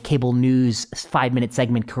of a cable news 5-minute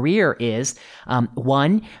segment career is,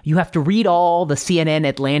 one, you have to read all the CNN,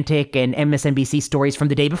 Atlantic, and MSNBC stories from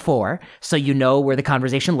the day before, so you know where the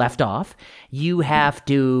conversation left off. You have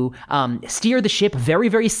to steer the ship very,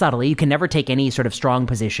 very subtly. You can never take any sort of strong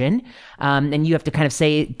position. And you have to kind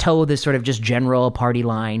of toe this sort of just general party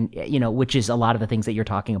line, which is a lot of the things that you're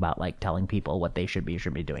talking about, like telling people what they should be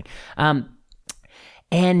doing.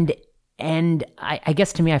 And I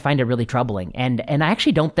guess to me, I find it really troubling. And I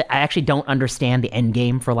actually don't understand the end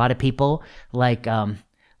game for a lot of people. I'm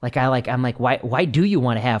like, why do you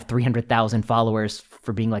want to have 300,000 followers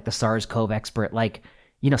for being like the SARS-CoV expert?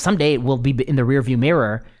 Someday it will be in the rearview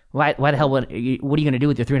mirror. Why the hell? What are you going to do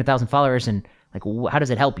with your 300,000 followers? And how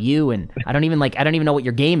does it help you? And I don't even know what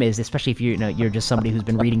your game is, especially if you're just somebody who's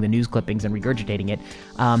been reading the news clippings and regurgitating it.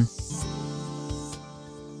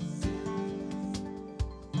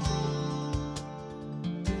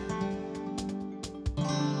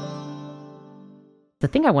 The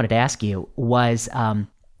thing I wanted to ask you was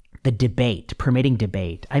the permitting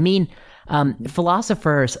debate. I mean,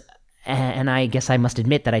 philosophers, and I guess I must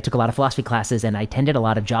admit that I took a lot of philosophy classes and I attended a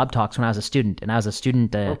lot of job talks when I was a student. And I was a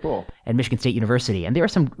student at Michigan State University. And there were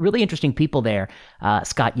some really interesting people there.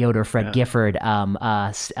 Scott Yoder, Fred Gifford,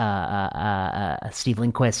 Steve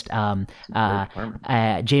Lindquist,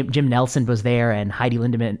 Jim Nelson was there, and Heidi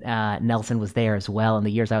Lindemann Nelson was there as well in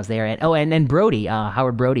the years I was there. And Brody,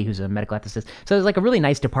 Howard Brody, who's a medical ethicist. So it was a really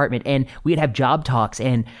nice department. And we'd have job talks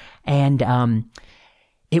and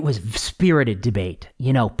it was spirited debate.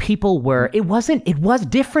 People were, it was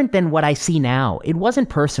different than what I see now. It wasn't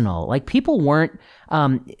personal. People weren't,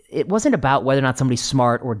 it wasn't about whether or not somebody's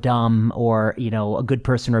smart or dumb or, a good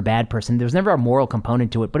person or a bad person. There was never a moral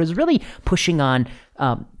component to it, but it was really pushing on,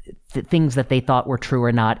 things that they thought were true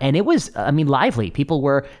or not. And it was, lively. People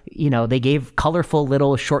were, they gave colorful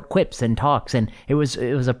little short quips and talks, and it was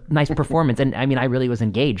a nice performance. And I really was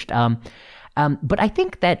engaged. But I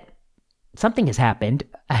think that something has happened.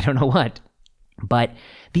 I don't know what. But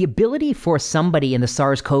the ability for somebody in the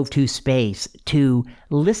SARS-CoV-2 space to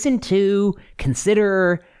listen to,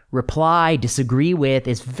 consider, reply, disagree with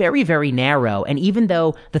is very, very narrow. And even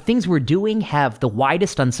though the things we're doing have the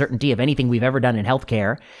widest uncertainty of anything we've ever done in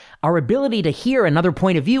healthcare, our ability to hear another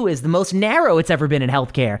point of view is the most narrow it's ever been in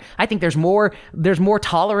healthcare. I think there's more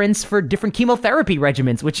tolerance for different chemotherapy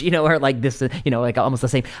regimens, which, are like this, like almost the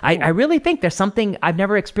same. I really think there's something, I've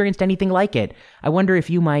never experienced anything like it. I wonder if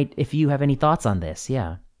you have any thoughts on this.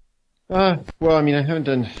 Yeah. Well, I mean, I haven't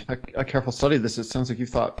done a careful study of this. It sounds like you've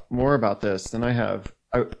thought more about this than I have.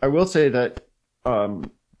 I will say that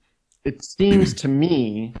it seems to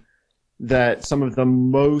me that some of the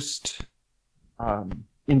most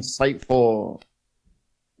insightful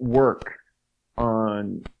work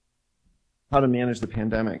on how to manage the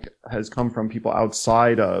pandemic has come from people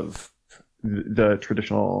outside of the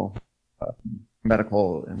traditional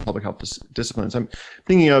medical and public health disciplines. I'm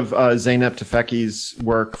thinking of Zeynep Tufekci's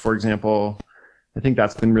work, for example. I think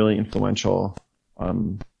that's been really influential.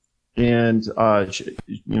 And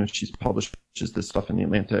she's publishes this stuff in the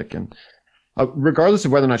Atlantic, and regardless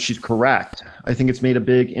of whether or not she's correct, I think it's made a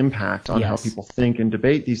big impact on how people think and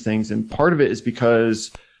debate these things. And part of it is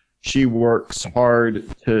because she works hard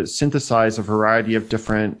to synthesize a variety of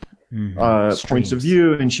different points of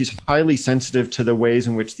view, and she's highly sensitive to the ways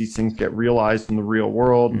in which these things get realized in the real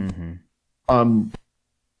world. And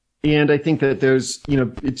I think that there's,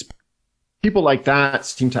 it's people like that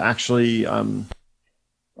seem to actually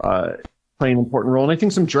play an important role. And I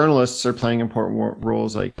think some journalists are playing important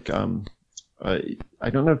roles, like I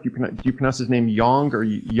don't know if do you pronounce his name Yong or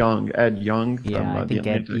Young? Ed Young. Yeah, I think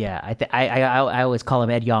Ed. Yeah, I always call him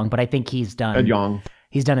Ed Young, but I think he's done. Ed Young.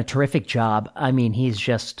 He's done a terrific job. I mean, he's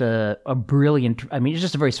just a brilliant. I mean, he's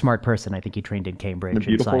just a very smart person. I think he trained in Cambridge. And a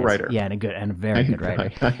beautiful writer. Yeah, and a very good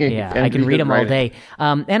writer. Yeah, I can read him all day.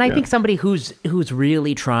 And I think somebody who's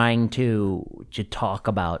really trying to talk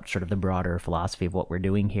about sort of the broader philosophy of what we're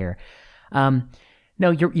doing here.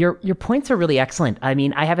 No, your points are really excellent. I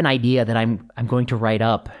mean, I have an idea that I'm going to write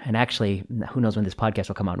up, and actually, who knows when this podcast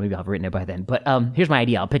will come out? Maybe I'll have written it by then. But here's my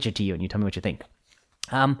idea. I'll pitch it to you, and you tell me what you think.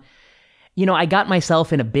 I got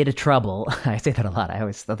myself in a bit of trouble. I say that a lot. I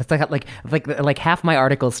always that's like half my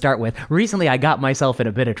articles start with recently I got myself in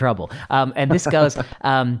a bit of trouble. And this goes,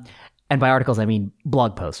 and by articles I mean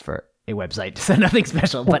blog posts for a website, so nothing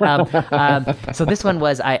special. But so this one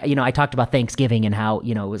was I talked about Thanksgiving and how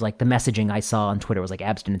it was like the messaging I saw on Twitter was like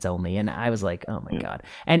abstinence only, and I was like, oh my god,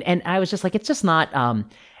 and I was just like, it's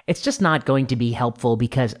just not going to be helpful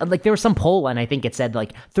because like there was some poll and I think it said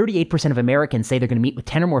like 38% of Americans say they're going to meet with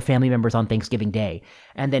 10 or more family members on Thanksgiving Day.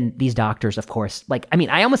 And then these doctors, of course,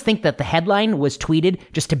 I almost think that the headline was tweeted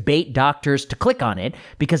just to bait doctors to click on it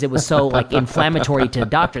because it was so like inflammatory to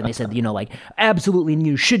doctor. And they said, absolutely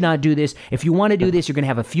you should not do this. If you want to do this, you're going to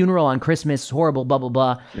have a funeral on Christmas, horrible, blah, blah,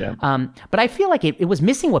 blah. Yeah. But I feel like it was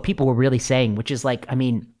missing what people were really saying, which is like,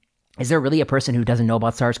 is there really a person who doesn't know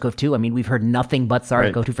about SARS-CoV-2? I mean, we've heard nothing but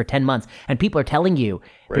SARS-CoV-2 for 10 months, and people are telling you,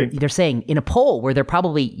 they're saying in a poll where they're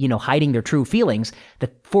probably, hiding their true feelings,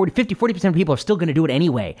 that 40% of people are still going to do it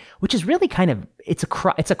anyway, which is really kind of, it's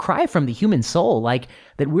a cry from the human soul, like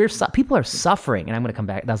that people are suffering, and I'm going to come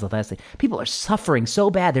back, that was the last thing. People are suffering so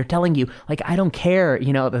bad, they're telling you, like, I don't care,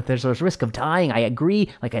 that there's a risk of dying, I agree,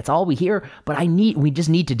 like, it's all we hear, but we just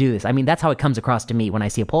need to do this. I mean, that's how it comes across to me when I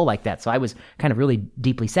see a poll like that, so I was kind of really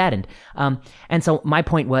deeply saddened. And so my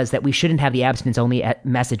point was that we shouldn't have the abstinence-only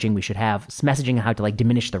messaging, we should have messaging on how to, like,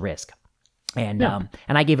 diminish the risk. And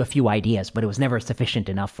and I gave a few ideas, but it was never sufficient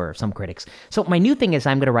enough for some critics. So my new thing is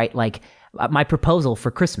I'm going to write like my proposal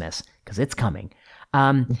for Christmas because it's coming.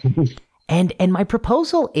 And my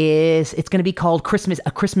proposal is it's going to be called a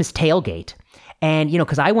Christmas tailgate. And,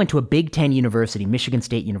 because I went to a Big Ten university, Michigan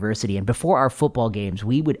State University, and before our football games,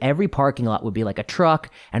 every parking lot would be like a truck,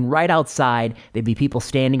 and right outside, there'd be people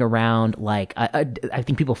standing around, like, I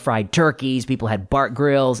think people fried turkeys, people had Bart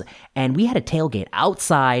grills, and we had a tailgate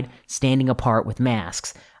outside, standing apart with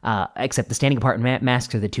masks, except the standing apart and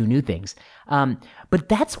masks are the two new things. But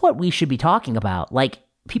that's what we should be talking about, like,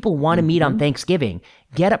 people want to meet on Thanksgiving.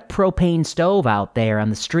 Get a propane stove out there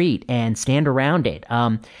on the street and stand around it.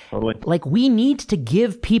 Totally. Like we need to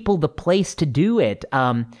give people the place to do it.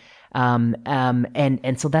 And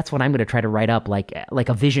so that's what I'm going to try to write up, like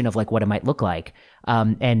a vision of like what it might look like.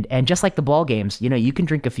 And just like the ball games, you can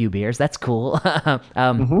drink a few beers. That's cool.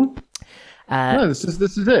 No, this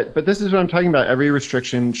is it. But this is what I'm talking about. Every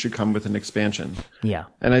restriction should come with an expansion. Yeah.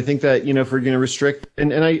 And I think that, if we're going to restrict,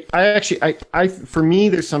 and I actually, for me,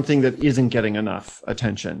 there's something that isn't getting enough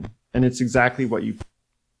attention. And it's exactly what you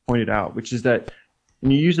pointed out, which is that,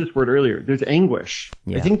 and you used this word earlier, there's anguish.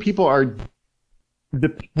 Yeah. I think people are, the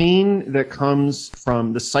pain that comes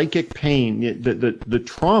from the psychic pain, the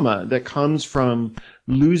trauma that comes from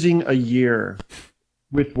losing a year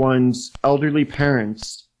with one's elderly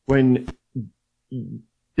parents when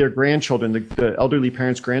their grandchildren, the elderly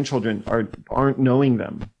parents' grandchildren aren't knowing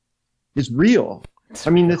them, is real. I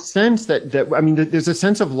mean, the sense there's a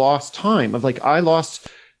sense of lost time, of like,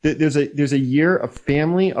 there's a year of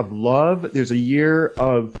family, of love. There's a year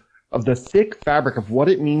of the thick fabric of what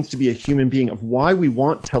it means to be a human being, of why we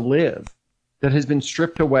want to live, that has been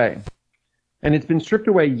stripped away. And it's been stripped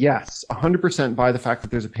away, yes, 100% by the fact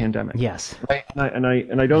that there's a pandemic. Yes. Right? And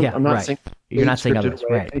I don't, I'm not saying you're not saying otherwise,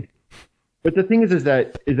 away. right? But the thing is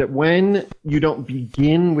that when you don't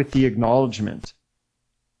begin with the acknowledgement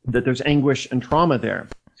that there's anguish and trauma there,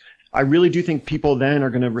 I really do think people then are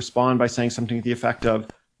going to respond by saying something to the effect of,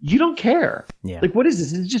 you don't care. Yeah. Like, what is this?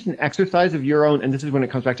 This is just an exercise of your own. And this is when it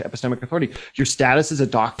comes back to epistemic authority. Your status as a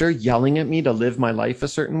doctor yelling at me to live my life a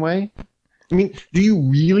certain way. I mean, do you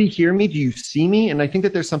really hear me? Do you see me? And I think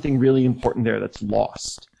that there's something really important there that's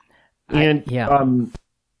lost.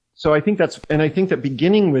 So I think that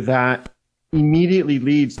beginning with that immediately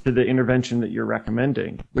leads to the intervention that you're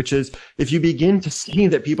recommending, which is if you begin to see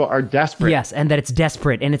that people are desperate. Yes, and that it's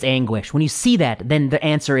desperate and it's anguish. When you see that, then the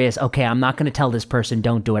answer is, okay, I'm not going to tell this person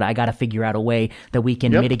don't do it. I got to figure out a way that we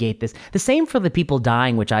can mitigate this. The same for the people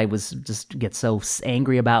dying, which I was just get so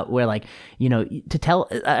angry about, where like, to tell,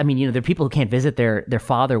 I mean, there are people who can't visit their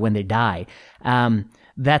father when they die.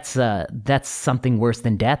 That's something worse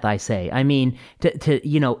than death, I say. I mean,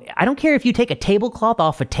 I don't care if you take a tablecloth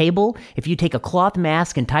off a table, if you take a cloth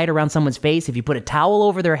mask and tie it around someone's face, if you put a towel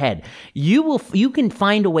over their head, you can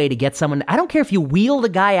find a way to get someone. I don't care if you wheel the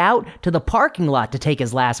guy out to the parking lot to take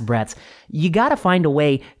his last breaths. You got to find a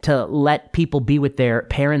way to let people be with their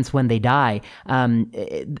parents when they die. And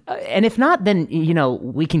if not, then,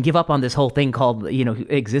 we can give up on this whole thing called,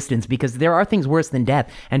 existence, because there are things worse than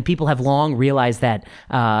death. And people have long realized that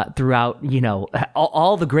throughout,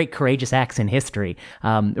 all the great courageous acts in history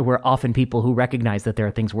were often people who recognize that there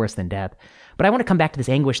are things worse than death. But I want to come back to this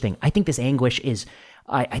anguish thing. I think this anguish is,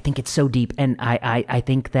 I think it's so deep. And I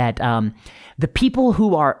think that the people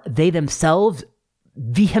who are they themselves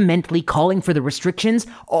vehemently calling for the restrictions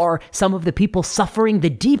are some of the people suffering the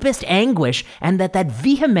deepest anguish, and that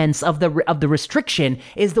vehemence of the restriction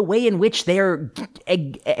is the way in which they're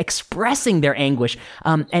expressing their anguish.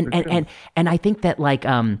 And I think that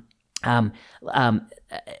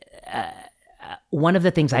one of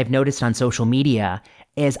the things I've noticed on social media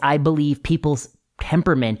is I believe people's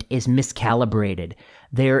temperament is miscalibrated.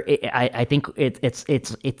 I think it's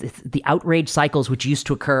the outrage cycles which used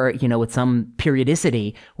to occur, with some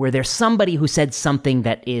periodicity, where there's somebody who said something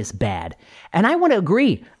that is bad. And I want to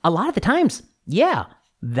agree, a lot of the times, yeah,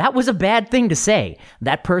 that was a bad thing to say.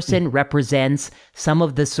 That person represents some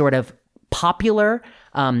of the sort of popular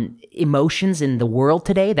emotions in the world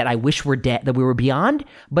today that I wish were dead, that we were beyond,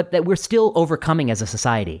 but that we're still overcoming as a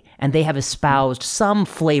society. And they have espoused some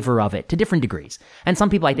flavor of it to different degrees. And some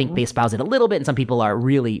people, I think, they espouse it a little bit, and some people are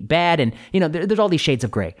really bad. And, there's all these shades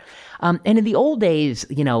of gray. And in the old days,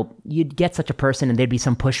 you'd get such a person and there'd be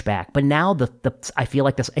some pushback. But now I feel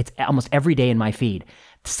like it's almost every day in my feed.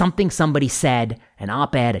 Something somebody said, an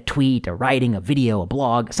op-ed, a tweet, a writing, a video, a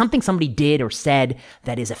blog, something somebody did or said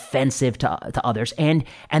that is offensive to others. And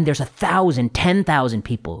there's 1,000, 10,000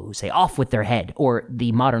 people who say off with their head, or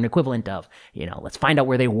the modern equivalent of, let's find out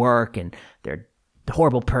where they work and they're a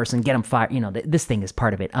horrible person, get them fired. This thing is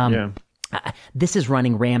part of it. This is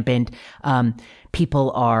running rampant.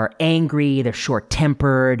 People are angry. They're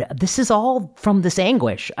short-tempered. This is all from this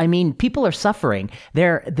anguish. I mean, people are suffering.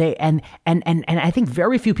 And I think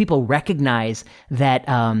very few people recognize that.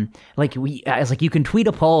 You can tweet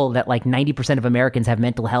a poll that 90% of Americans have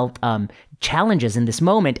mental health challenges in this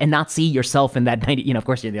moment, and not see yourself in that 90. Of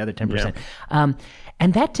course, you're the other 10%. Yeah.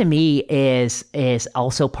 And that to me is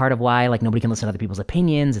also part of why nobody can listen to other people's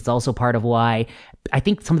opinions. It's also part of why I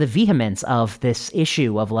think some of the vehemence of this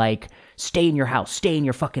issue of stay in your house, stay in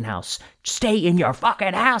your fucking house, stay in your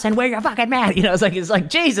fucking house and wear your fucking mask. It's like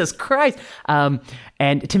Jesus Christ. And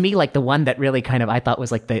to me, the one that really kind of I thought was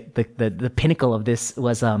the pinnacle of this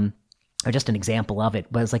was or just an example of it,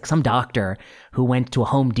 was some doctor who went to a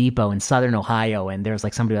Home Depot in Southern Ohio, and there was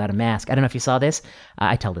somebody without a mask. I don't know if you saw this.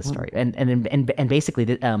 I tell this story, and basically,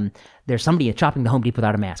 there's somebody shopping the Home Depot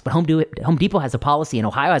without a mask. But Home Depot has a policy, and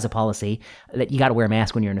Ohio has a policy that you got to wear a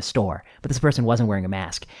mask when you're in a store. But this person wasn't wearing a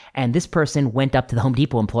mask, and this person went up to the Home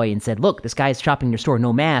Depot employee and said, "Look, this guy is shopping in your store,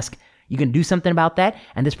 no mask. You can do something about that?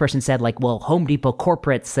 And this person said like, well, Home Depot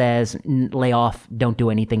corporate says lay off, don't do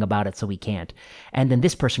anything about it, so we can't. And then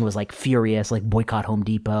this person was like furious, like boycott Home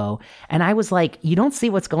Depot. And I was like, you don't see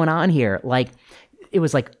what's going on here. Like, it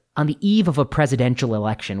was like on the eve of a presidential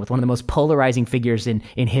election with one of the most polarizing figures in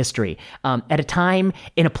history, at a time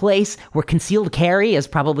in a place where concealed carry is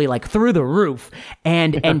probably like through the roof,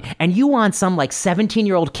 and you want some like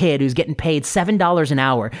 17-year-old kid who's getting paid $7 an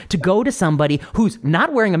hour to go to somebody who's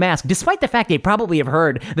not wearing a mask, despite the fact they probably have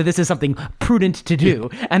heard that this is something prudent to do,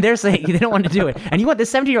 and they're saying they don't want to do it, and you want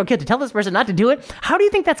this 17-year-old kid to tell this person not to do it? How do you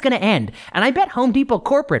think that's going to end? And I bet Home Depot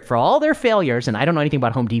corporate, for all their failures, and I don't know anything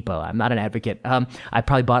about Home Depot, I'm not an advocate, I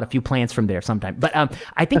probably bought a few plants from there sometime. But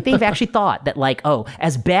I think they've actually thought that like, oh,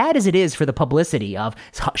 as bad as it is for the publicity of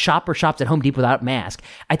shops at Home Depot without mask,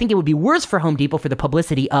 I think it would be worse for Home Depot for the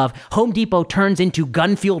publicity of Home Depot turns into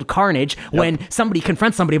gun-fueled carnage when somebody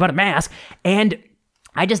confronts somebody about a mask. And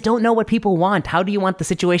I just don't know what people want. How do you want the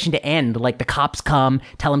situation to end? Like the cops come,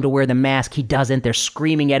 tell him to wear the mask. He doesn't. They're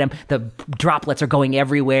screaming at him. The droplets are going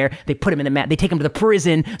everywhere. They put him in the mask. They take him to the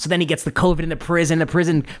prison. So then he gets the COVID in the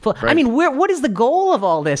prison. Right. I mean, what is the goal of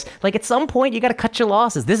all this? Like at some point, you got to cut your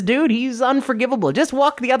losses. This dude, he's unforgivable. Just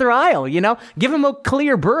walk the other aisle, you know? Give him a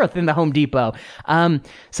clear berth in the Home Depot. So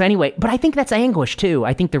anyway, but I think that's anguish too.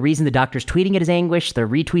 I think the reason the doctor's tweeting it is anguish. The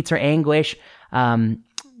retweets are anguish. I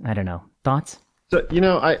don't know. Thoughts? So, you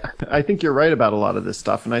know, I think you're right about a lot of this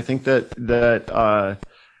stuff, and I think that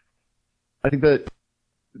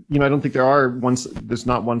you know, I don't think there's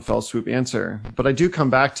not one fell swoop answer, but I do come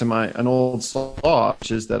back to an old saw,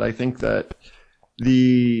 which is that I think that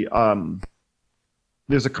there's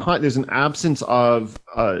an absence of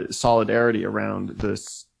solidarity around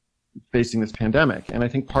this facing this pandemic, and I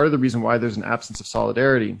think part of the reason why there's an absence of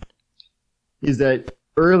solidarity is that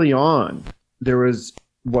early on there was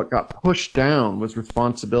what got pushed down was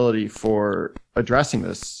responsibility for addressing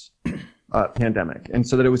this pandemic. And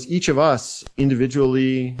so that it was each of us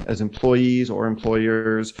individually as employees or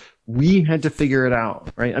employers, we had to figure it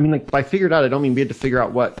out, right? I mean, like by figure it out, I don't mean we had to figure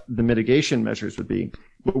out what the mitigation measures would be,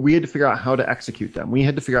 but we had to figure out how to execute them. We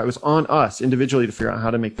had to figure out, it was on us individually to figure out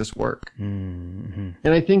how to make this work. Mm-hmm.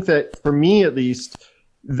 And I think that for me, at least,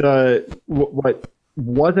 what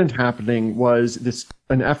wasn't happening was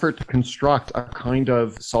an effort to construct a kind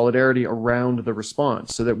of solidarity around the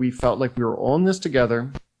response so that we felt like we were all in this together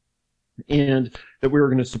and that we were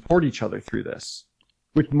going to support each other through this.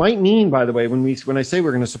 Which might mean, by the way, when I say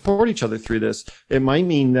we're going to support each other through this, it might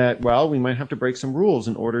mean that, well, we might have to break some rules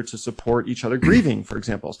in order to support each other grieving, for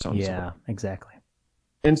example. Yeah, exactly.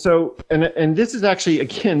 And so, and this is actually,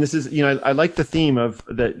 again, this is, you know, I like the theme of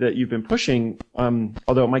that you've been pushing,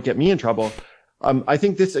 although it might get me in trouble. I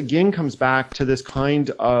think this again comes back to this kind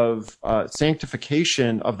of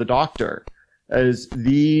sanctification of the doctor as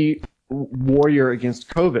the warrior against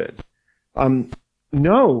COVID.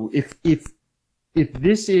 No, if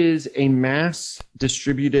this is a mass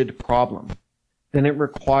distributed problem, then it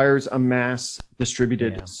requires a mass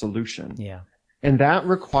distributed solution. Yeah. And that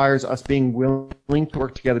requires us being willing to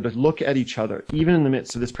work together to look at each other, even in the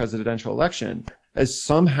midst of this presidential election, as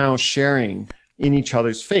somehow sharing in each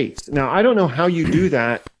other's fates. Now, I don't know how you do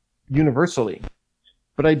that universally,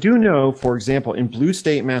 but I do know, for example, in blue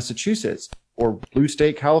state Massachusetts or blue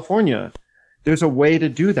state California, there's a way to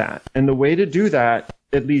do that. And the way to do that,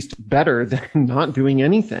 at least better than not doing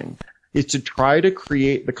anything, is to try to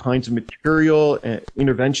create the kinds of material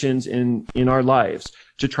interventions in our lives,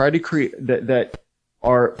 to try to create that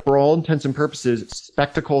are, for all intents and purposes,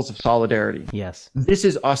 spectacles of solidarity. Yes. This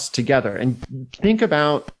is us together. And think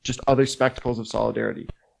about just other spectacles of solidarity,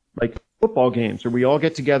 like football games where we all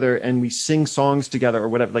get together and we sing songs together or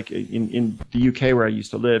whatever, like in the UK where I used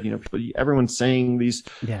to live, you know, everyone's saying these.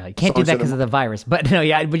 Yeah, you can't do that because of the virus. But no,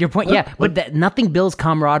 yeah, but your point, but nothing builds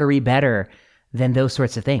camaraderie better than those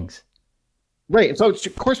sorts of things. Right. So,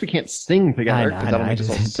 of course, we can't sing together because that'll make us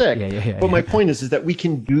all sick. But my point is that we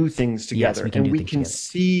can do things together, and we can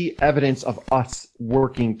see evidence of us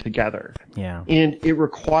working together. Yeah. And it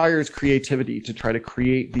requires creativity to try to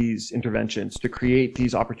create these interventions, to create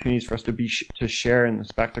these opportunities for us to share in the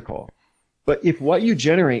spectacle. But if what you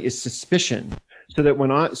generate is suspicion, so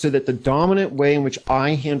that the dominant way in which I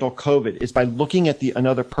handle COVID is by looking at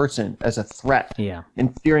another person as a threat,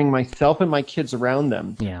 and fearing myself and my kids around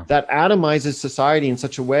them, that atomizes society in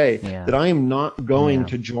such a way that I am not going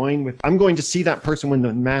to join with. I'm going to see that person when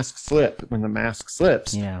the mask slips,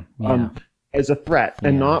 as a threat,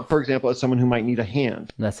 and not, for example, as someone who might need a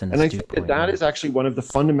hand. That's an and I think that is actually one of the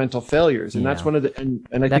fundamental failures, and that's one of the and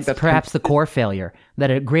I think that's perhaps the core failure,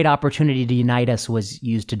 that a great opportunity to unite us was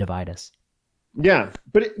used to divide us. Yeah,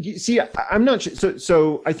 but you see, I'm not sure.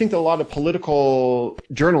 So I think that a lot of political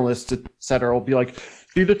journalists, et cetera, will be like,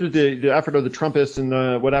 see, this is the effort of the Trumpists and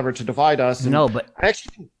the whatever to divide us. And No, but I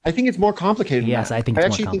think it's more complicated. Yes, than that. I think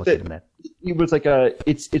it's more complicated than that. It was like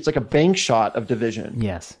it's like a bank shot of division.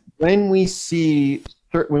 Yes. When we say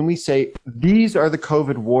these are the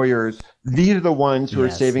COVID warriors, these are the ones who are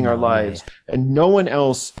saving our lives, and no one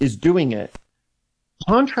else is doing it.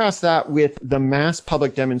 Contrast that with the mass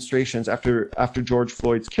public demonstrations after George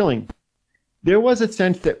Floyd's killing. There was a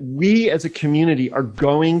sense that we as a community are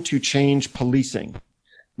going to change policing.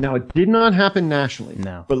 Now, it did not happen nationally,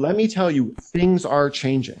 but let me tell you, things are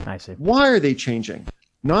changing. I see. Why are they changing?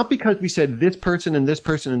 Not because we said this person and this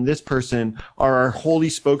person and this person are our holy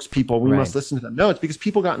spokespeople. We must listen to them. No, it's because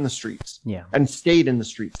people got in the streets and stayed in the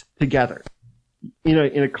streets together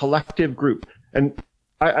in a collective group. And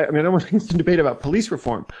I mean, I don't want to debate about police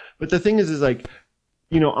reform, but the thing is like,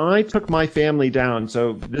 I took my family down.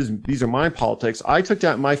 So these are my politics. I took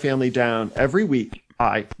my family down every week.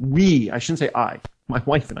 I shouldn't say my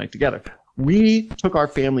wife and I together. We took our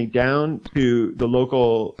family down to the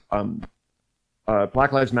local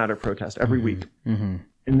Black Lives Matter protest every week. Mm-hmm.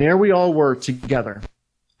 And there we all were together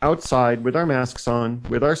outside with our masks on,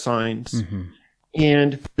 with our signs. Mm-hmm.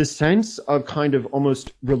 And the sense of kind of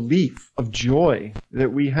almost relief, of joy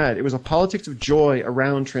that we had, it was a politics of joy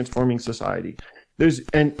around transforming society.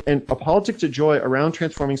 And a politics of joy around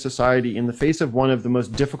transforming society in the face of one of the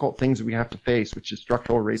most difficult things that we have to face, which is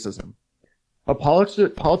structural racism. A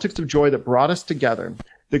politics of joy that brought us together,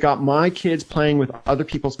 that got my kids playing with other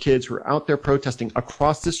people's kids who were out there protesting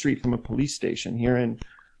across the street from a police station here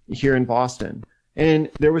in Boston. And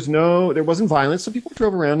there wasn't violence. So people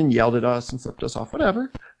drove around and yelled at us and flipped us off,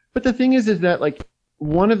 whatever. But the thing is that like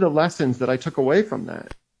one of the lessons that I took away from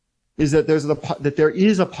that is that there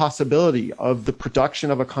is a possibility of the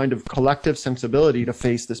production of a kind of collective sensibility to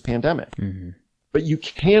face this pandemic. Mm-hmm. But you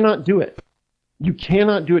cannot do it. You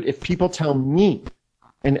cannot do it if people tell me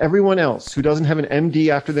and everyone else who doesn't have an MD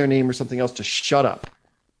after their name or something else to shut up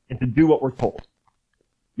and to do what we're told.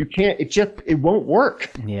 You can't. It won't work.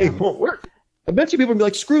 Yeah. It won't work. Eventually, people will be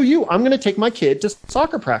like, "Screw you! I'm going to take my kid to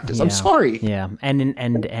soccer practice." I'm sorry. Yeah, and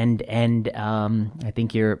I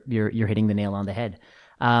think you're hitting the nail on the head.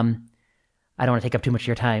 I don't want to take up too much of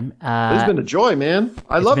your time. It's been a joy, man.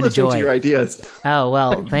 I love listening to your ideas. Oh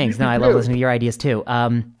well, thanks. No, I love listening to your ideas too.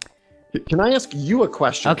 Can I ask you a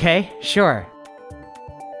question? Okay, sure.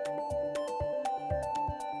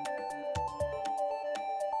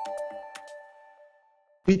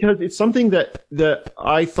 Because it's something that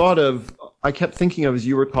I thought of. I kept thinking of as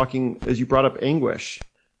you were talking, as you brought up anguish.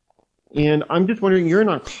 And I'm just wondering, you're an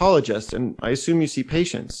oncologist, and I assume you see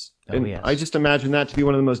patients. And yes. I just imagine that to be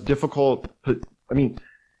one of the most difficult. I mean,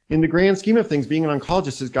 in the grand scheme of things, being an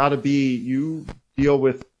oncologist has got to be, you deal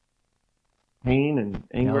with pain and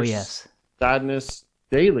anguish, sadness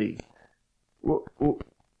daily.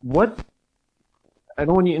 What? I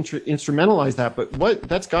don't want you to instrumentalize that, but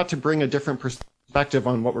that's got to bring a different perspective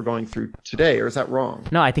on what we're going through today, or is that wrong?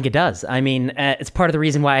 No, I think it does. I mean, it's part of the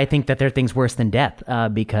reason why I think that there are things worse than death,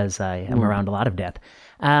 because I am around a lot of death.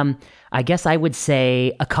 I guess I would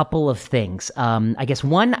say a couple of things. I guess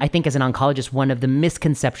one, I think as an oncologist, one of the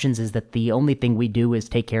misconceptions is that the only thing we do is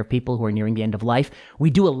take care of people who are nearing the end of life. We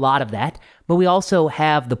do a lot of that, but we also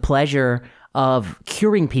have the pleasure of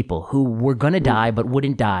curing people who were going to die but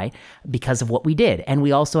wouldn't die because of what we did. And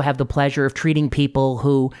we also have the pleasure of treating people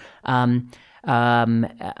who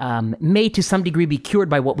may to some degree be cured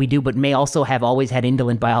by what we do, but may also have always had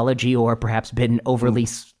indolent biology or perhaps been overly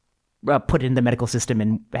put in the medical system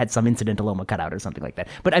and had some incidentaloma cut out or something like that.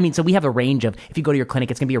 But I mean, so we have a range of, if you go to your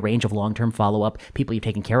clinic, it's going to be a range of long-term follow-up, people you've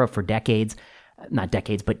taken care of for decades, not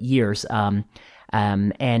decades, but years,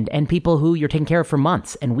 and people who you're taking care of for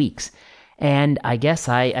months and weeks. And I guess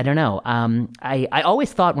I don't know. I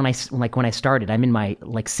always thought when I started, I'm in my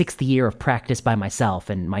sixth year of practice by myself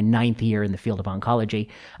and my ninth year in the field of oncology.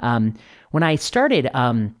 When I started,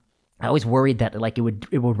 I always worried that it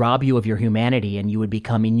would rob you of your humanity and you would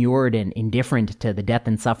become inured and indifferent to the death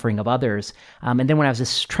and suffering of others. And then when I was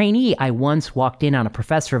a trainee, I once walked in on a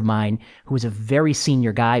professor of mine who was a very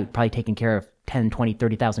senior guy, probably taken care of 10, 20,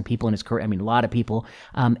 30,000 people in his career. I mean, a lot of people.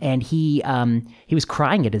 And he was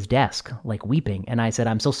crying at his desk, weeping. And I said,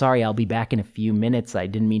 "I'm so sorry, I'll be back in a few minutes. I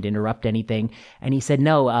didn't mean to interrupt anything." And he said,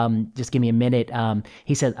 "No, just give me a minute."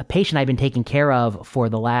 He said, "A patient I've been taking care of for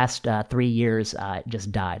the last 3 years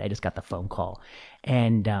just died. I just got the phone call."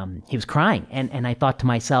 And he was crying. And I thought to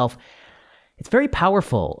myself, it's very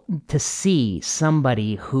powerful to see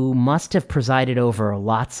somebody who must have presided over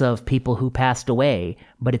lots of people who passed away,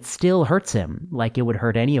 but it still hurts him like it would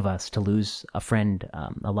hurt any of us to lose a friend,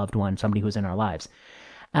 a loved one, somebody who's in our lives.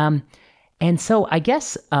 And so I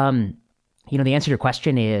guess, the answer to your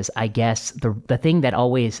question is, I guess the thing that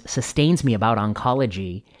always sustains me about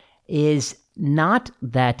oncology is not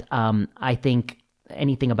that I think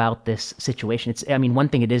anything about this situation. One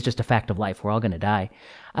thing, it is just a fact of life. We're all going to die.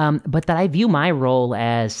 But that I view my role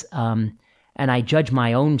as, and I judge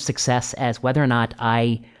my own success as whether or not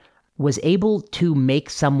I was able to make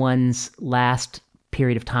someone's last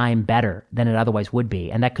period of time better than it otherwise would be.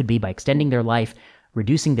 And that could be by extending their life,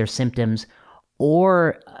 reducing their symptoms,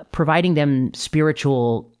 or providing them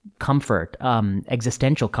spiritual comfort,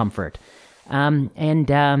 existential comfort.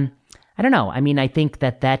 I don't know. I think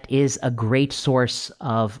that is a great source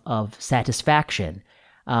of satisfaction.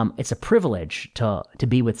 It's a privilege to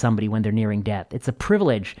be with somebody when they're nearing death. It's a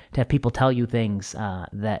privilege to have people tell you things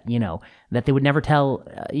that they would never tell,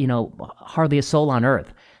 hardly a soul on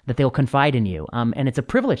earth, that they'll confide in you. And it's a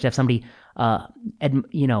privilege to have somebody,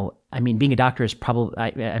 being a doctor is probably,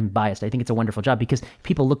 I'm biased. I think it's a wonderful job because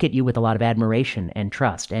people look at you with a lot of admiration and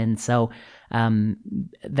trust. And so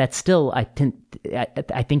that's still, I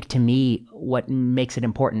think to me, what makes it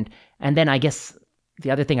important. And then I guess the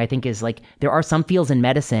other thing I think is, like, there are some fields in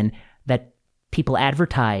medicine that people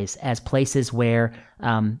advertise as places where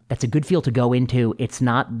that's a good field to go into. It's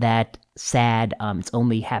not that sad. It's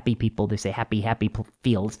only happy people. They say happy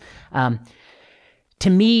fields. To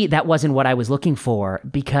me, that wasn't what I was looking for,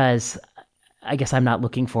 because I guess I'm not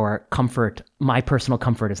looking for comfort. My personal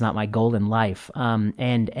comfort is not my goal in life.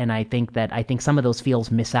 And I think some of those fields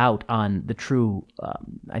miss out on the true,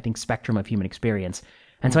 spectrum of human experience.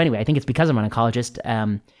 And so anyway, I think it's because I'm an oncologist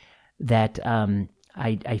that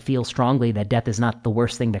I feel strongly that death is not the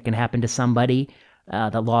worst thing that can happen to somebody.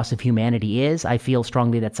 The loss of humanity is. I feel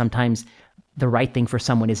strongly that sometimes the right thing for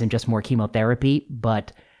someone isn't just more chemotherapy,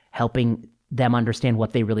 but helping them understand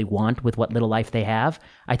what they really want with what little life they have.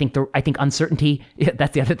 I think uncertainty,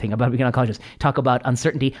 that's the other thing about being an oncologist. Talk about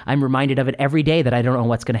uncertainty. I'm reminded of it every day that I don't know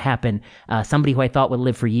what's going to happen. Somebody who I thought would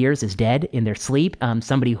live for years is dead in their sleep.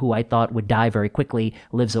 Somebody who I thought would die very quickly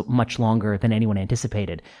lives much longer than anyone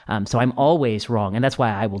anticipated. So I'm always wrong. And that's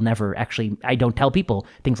why I will never I don't tell people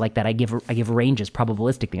things like that. I give ranges,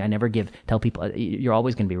 probabilistic thing. I never tell people, you're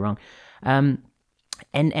always going to be wrong.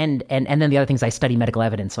 And then the other things, I study medical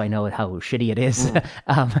evidence, so I know how shitty it is.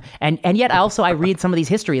 And yet I read some of these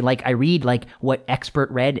history, like I read like what expert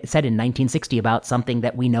said in 1960 about something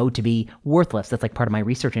that we know to be worthless. That's like part of my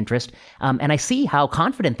research interest. And I see how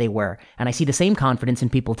confident they were, and I see the same confidence in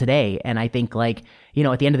people today. And I think, like,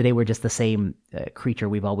 at the end of the day, we're just the same creature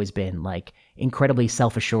we've always been, like incredibly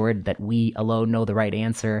self-assured that we alone know the right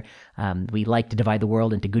answer. We like to divide the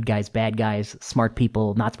world into good guys, bad guys, smart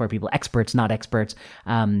people, not smart people, experts, not experts.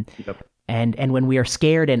 Yep. And when we are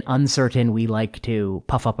scared and uncertain, we like to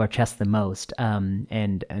puff up our chest the most,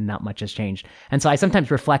 and not much has changed. And so I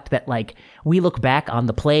sometimes reflect that, like, we look back on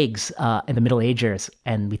the plagues in the Middle Ages,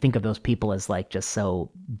 and we think of those people as like just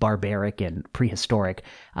so barbaric and prehistoric.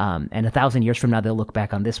 And 1,000 years from now, they'll look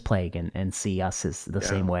back on this plague and see us as the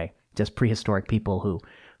same way, just prehistoric people who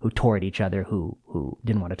tore at each other, who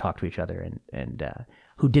didn't want to talk to each other, and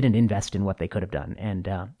who didn't invest in what they could have done,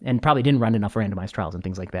 and probably didn't run enough randomized trials and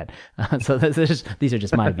things like that. So these are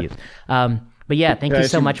just my views. But yeah, thank you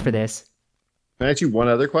so much for this. Can I ask you one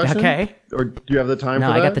other question? Okay. Or do you have the time? No,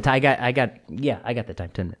 for that? I got the time. I got the time.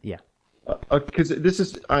 10 minutes. Yeah. Because this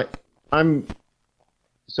is I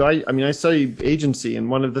study agency, and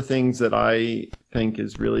one of the things that I think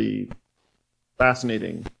is really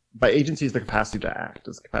fascinating by agency is the capacity to act,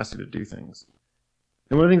 is the capacity to do things.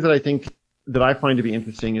 And one of the things that I find to be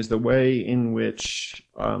interesting is the way in which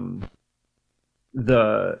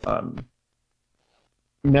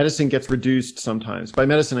medicine gets reduced sometimes. By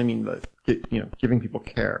medicine, I mean giving people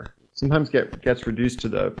care. Sometimes gets reduced to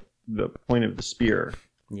the point of the spear.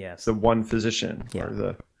 Yes. The one physician or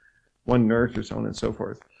the one nurse or so on and so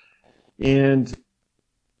forth. And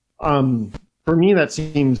for me, that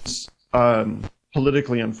seems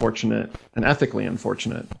politically unfortunate and ethically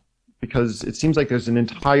unfortunate, because it seems like there's an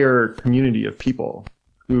entire community of people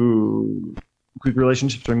whose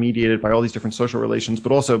relationships are mediated by all these different social relations,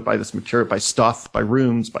 but also by this material, by stuff, by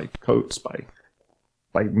rooms, by coats, by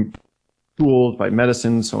tools, by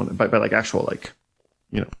medicine, so on, by like actual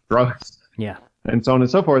drugs, and so on and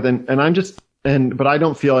so forth. But I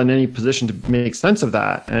don't feel in any position to make sense of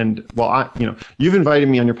that. And you've invited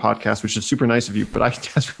me on your podcast, which is super nice of you, but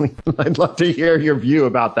I'd love to hear your view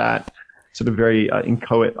about that. sort of very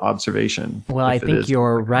inchoate observation. Well, I think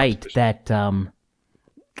you're right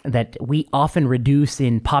that we often reduce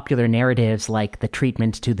in popular narratives like the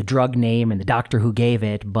treatment to the drug name and the doctor who gave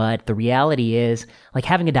it. But the reality is, like,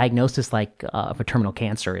 having a diagnosis like of a terminal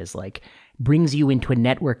cancer is like brings you into a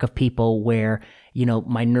network of people where, you know,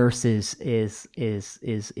 my nurse is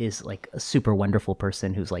like a super wonderful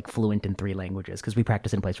person who's like fluent in 3 languages, because we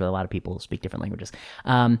practice in a place where a lot of people speak different languages.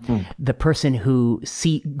 The person who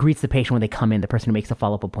greets the patient when they come in, the person who makes the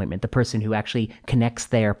follow-up appointment, the person who actually connects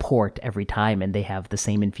their port every time and they have the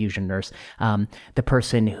same infusion nurse, the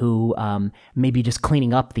person who maybe just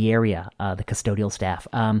cleaning up the area, the custodial staff,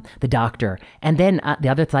 the doctor. And then the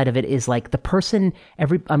other side of it is like the person, a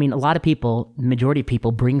lot of people, majority of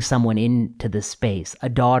people bring someone into this space, a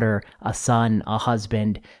daughter, a son, a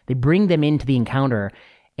husband. They bring them into the encounter,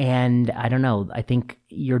 and I don't know, I think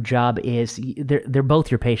your job is, they're both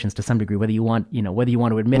your patients to some degree, whether you want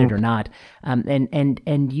to admit it or not.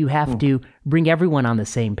 And you have to bring everyone on the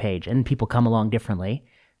same page, and people come along differently.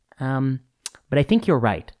 But I think you're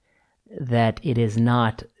right that it is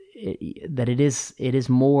not, that it is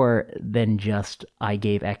more than just I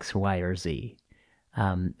gave X, Y, or Z.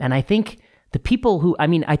 And I think the people who,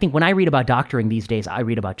 I think when I read about doctoring these days, I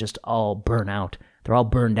read about just all burnout. They're all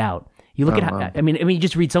burned out. You look at how, you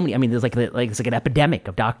just read so many, there's it's like an epidemic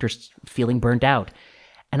of doctors feeling burnt out.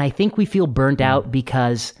 And I think we feel burnt out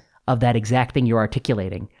because of that exact thing you're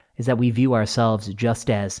articulating, is that we view ourselves just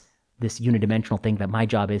as this unidimensional thing, that my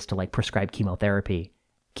job is to like prescribe chemotherapy,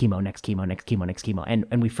 chemo, next chemo, next chemo, next chemo.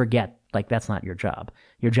 And we forget, like, that's not your job.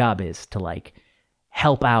 Your job is to like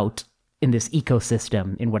help out in this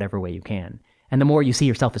ecosystem in whatever way you can. And the more you see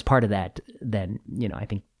yourself as part of that, then, I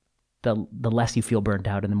think the less you feel burnt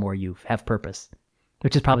out and the more you have purpose,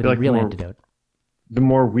 which is probably the real antidote. The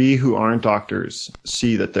more we who aren't doctors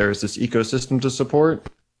see that there's this ecosystem to support,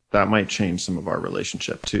 that might change some of our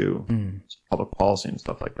relationship to public policy and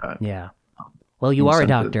stuff like that. Yeah. Well, you are a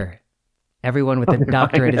doctor. Everyone with a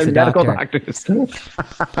doctorate is a doctor.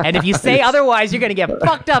 And if you say otherwise, you're going to get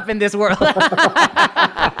fucked up in this world.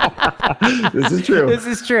 This is true. This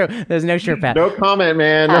is true. There's no sure path. No comment,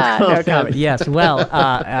 man. No comment. Yes. Well,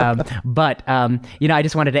 but I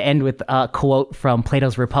just wanted to end with a quote from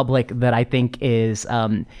Plato's Republic that I think is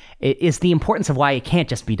the importance of why it can't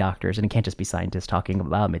just be doctors and it can't just be scientists talking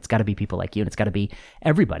about. It's got to be people like you, and it's got to be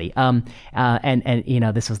everybody. And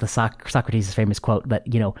this was the Socrates' famous quote that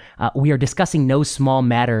we are discussing no small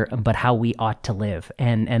matter, but how we ought to live.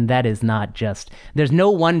 And that is not just, there's no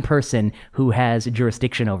one person who has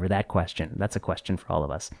jurisdiction over that question. That's a question for all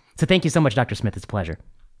of us. So thank you so much, Dr. Smith. It's a pleasure.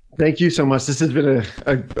 Thank you so much. This has been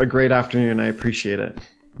a great afternoon. I appreciate it.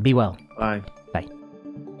 Be well. Bye. Bye.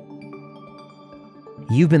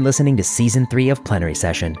 You've been listening to Season 3 of Plenary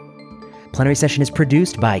Session. Plenary Session is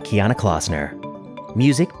produced by Kiana Klossner.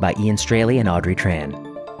 Music by Ian Straley and Audrey Tran.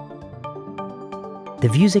 The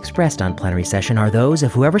views expressed on Plenary Session are those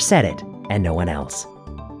of whoever said it and no one else.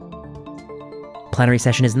 Plenary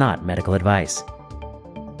Session is not medical advice.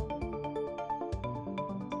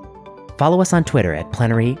 Follow us on Twitter at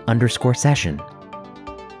plenary_session.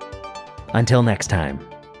 Until next time.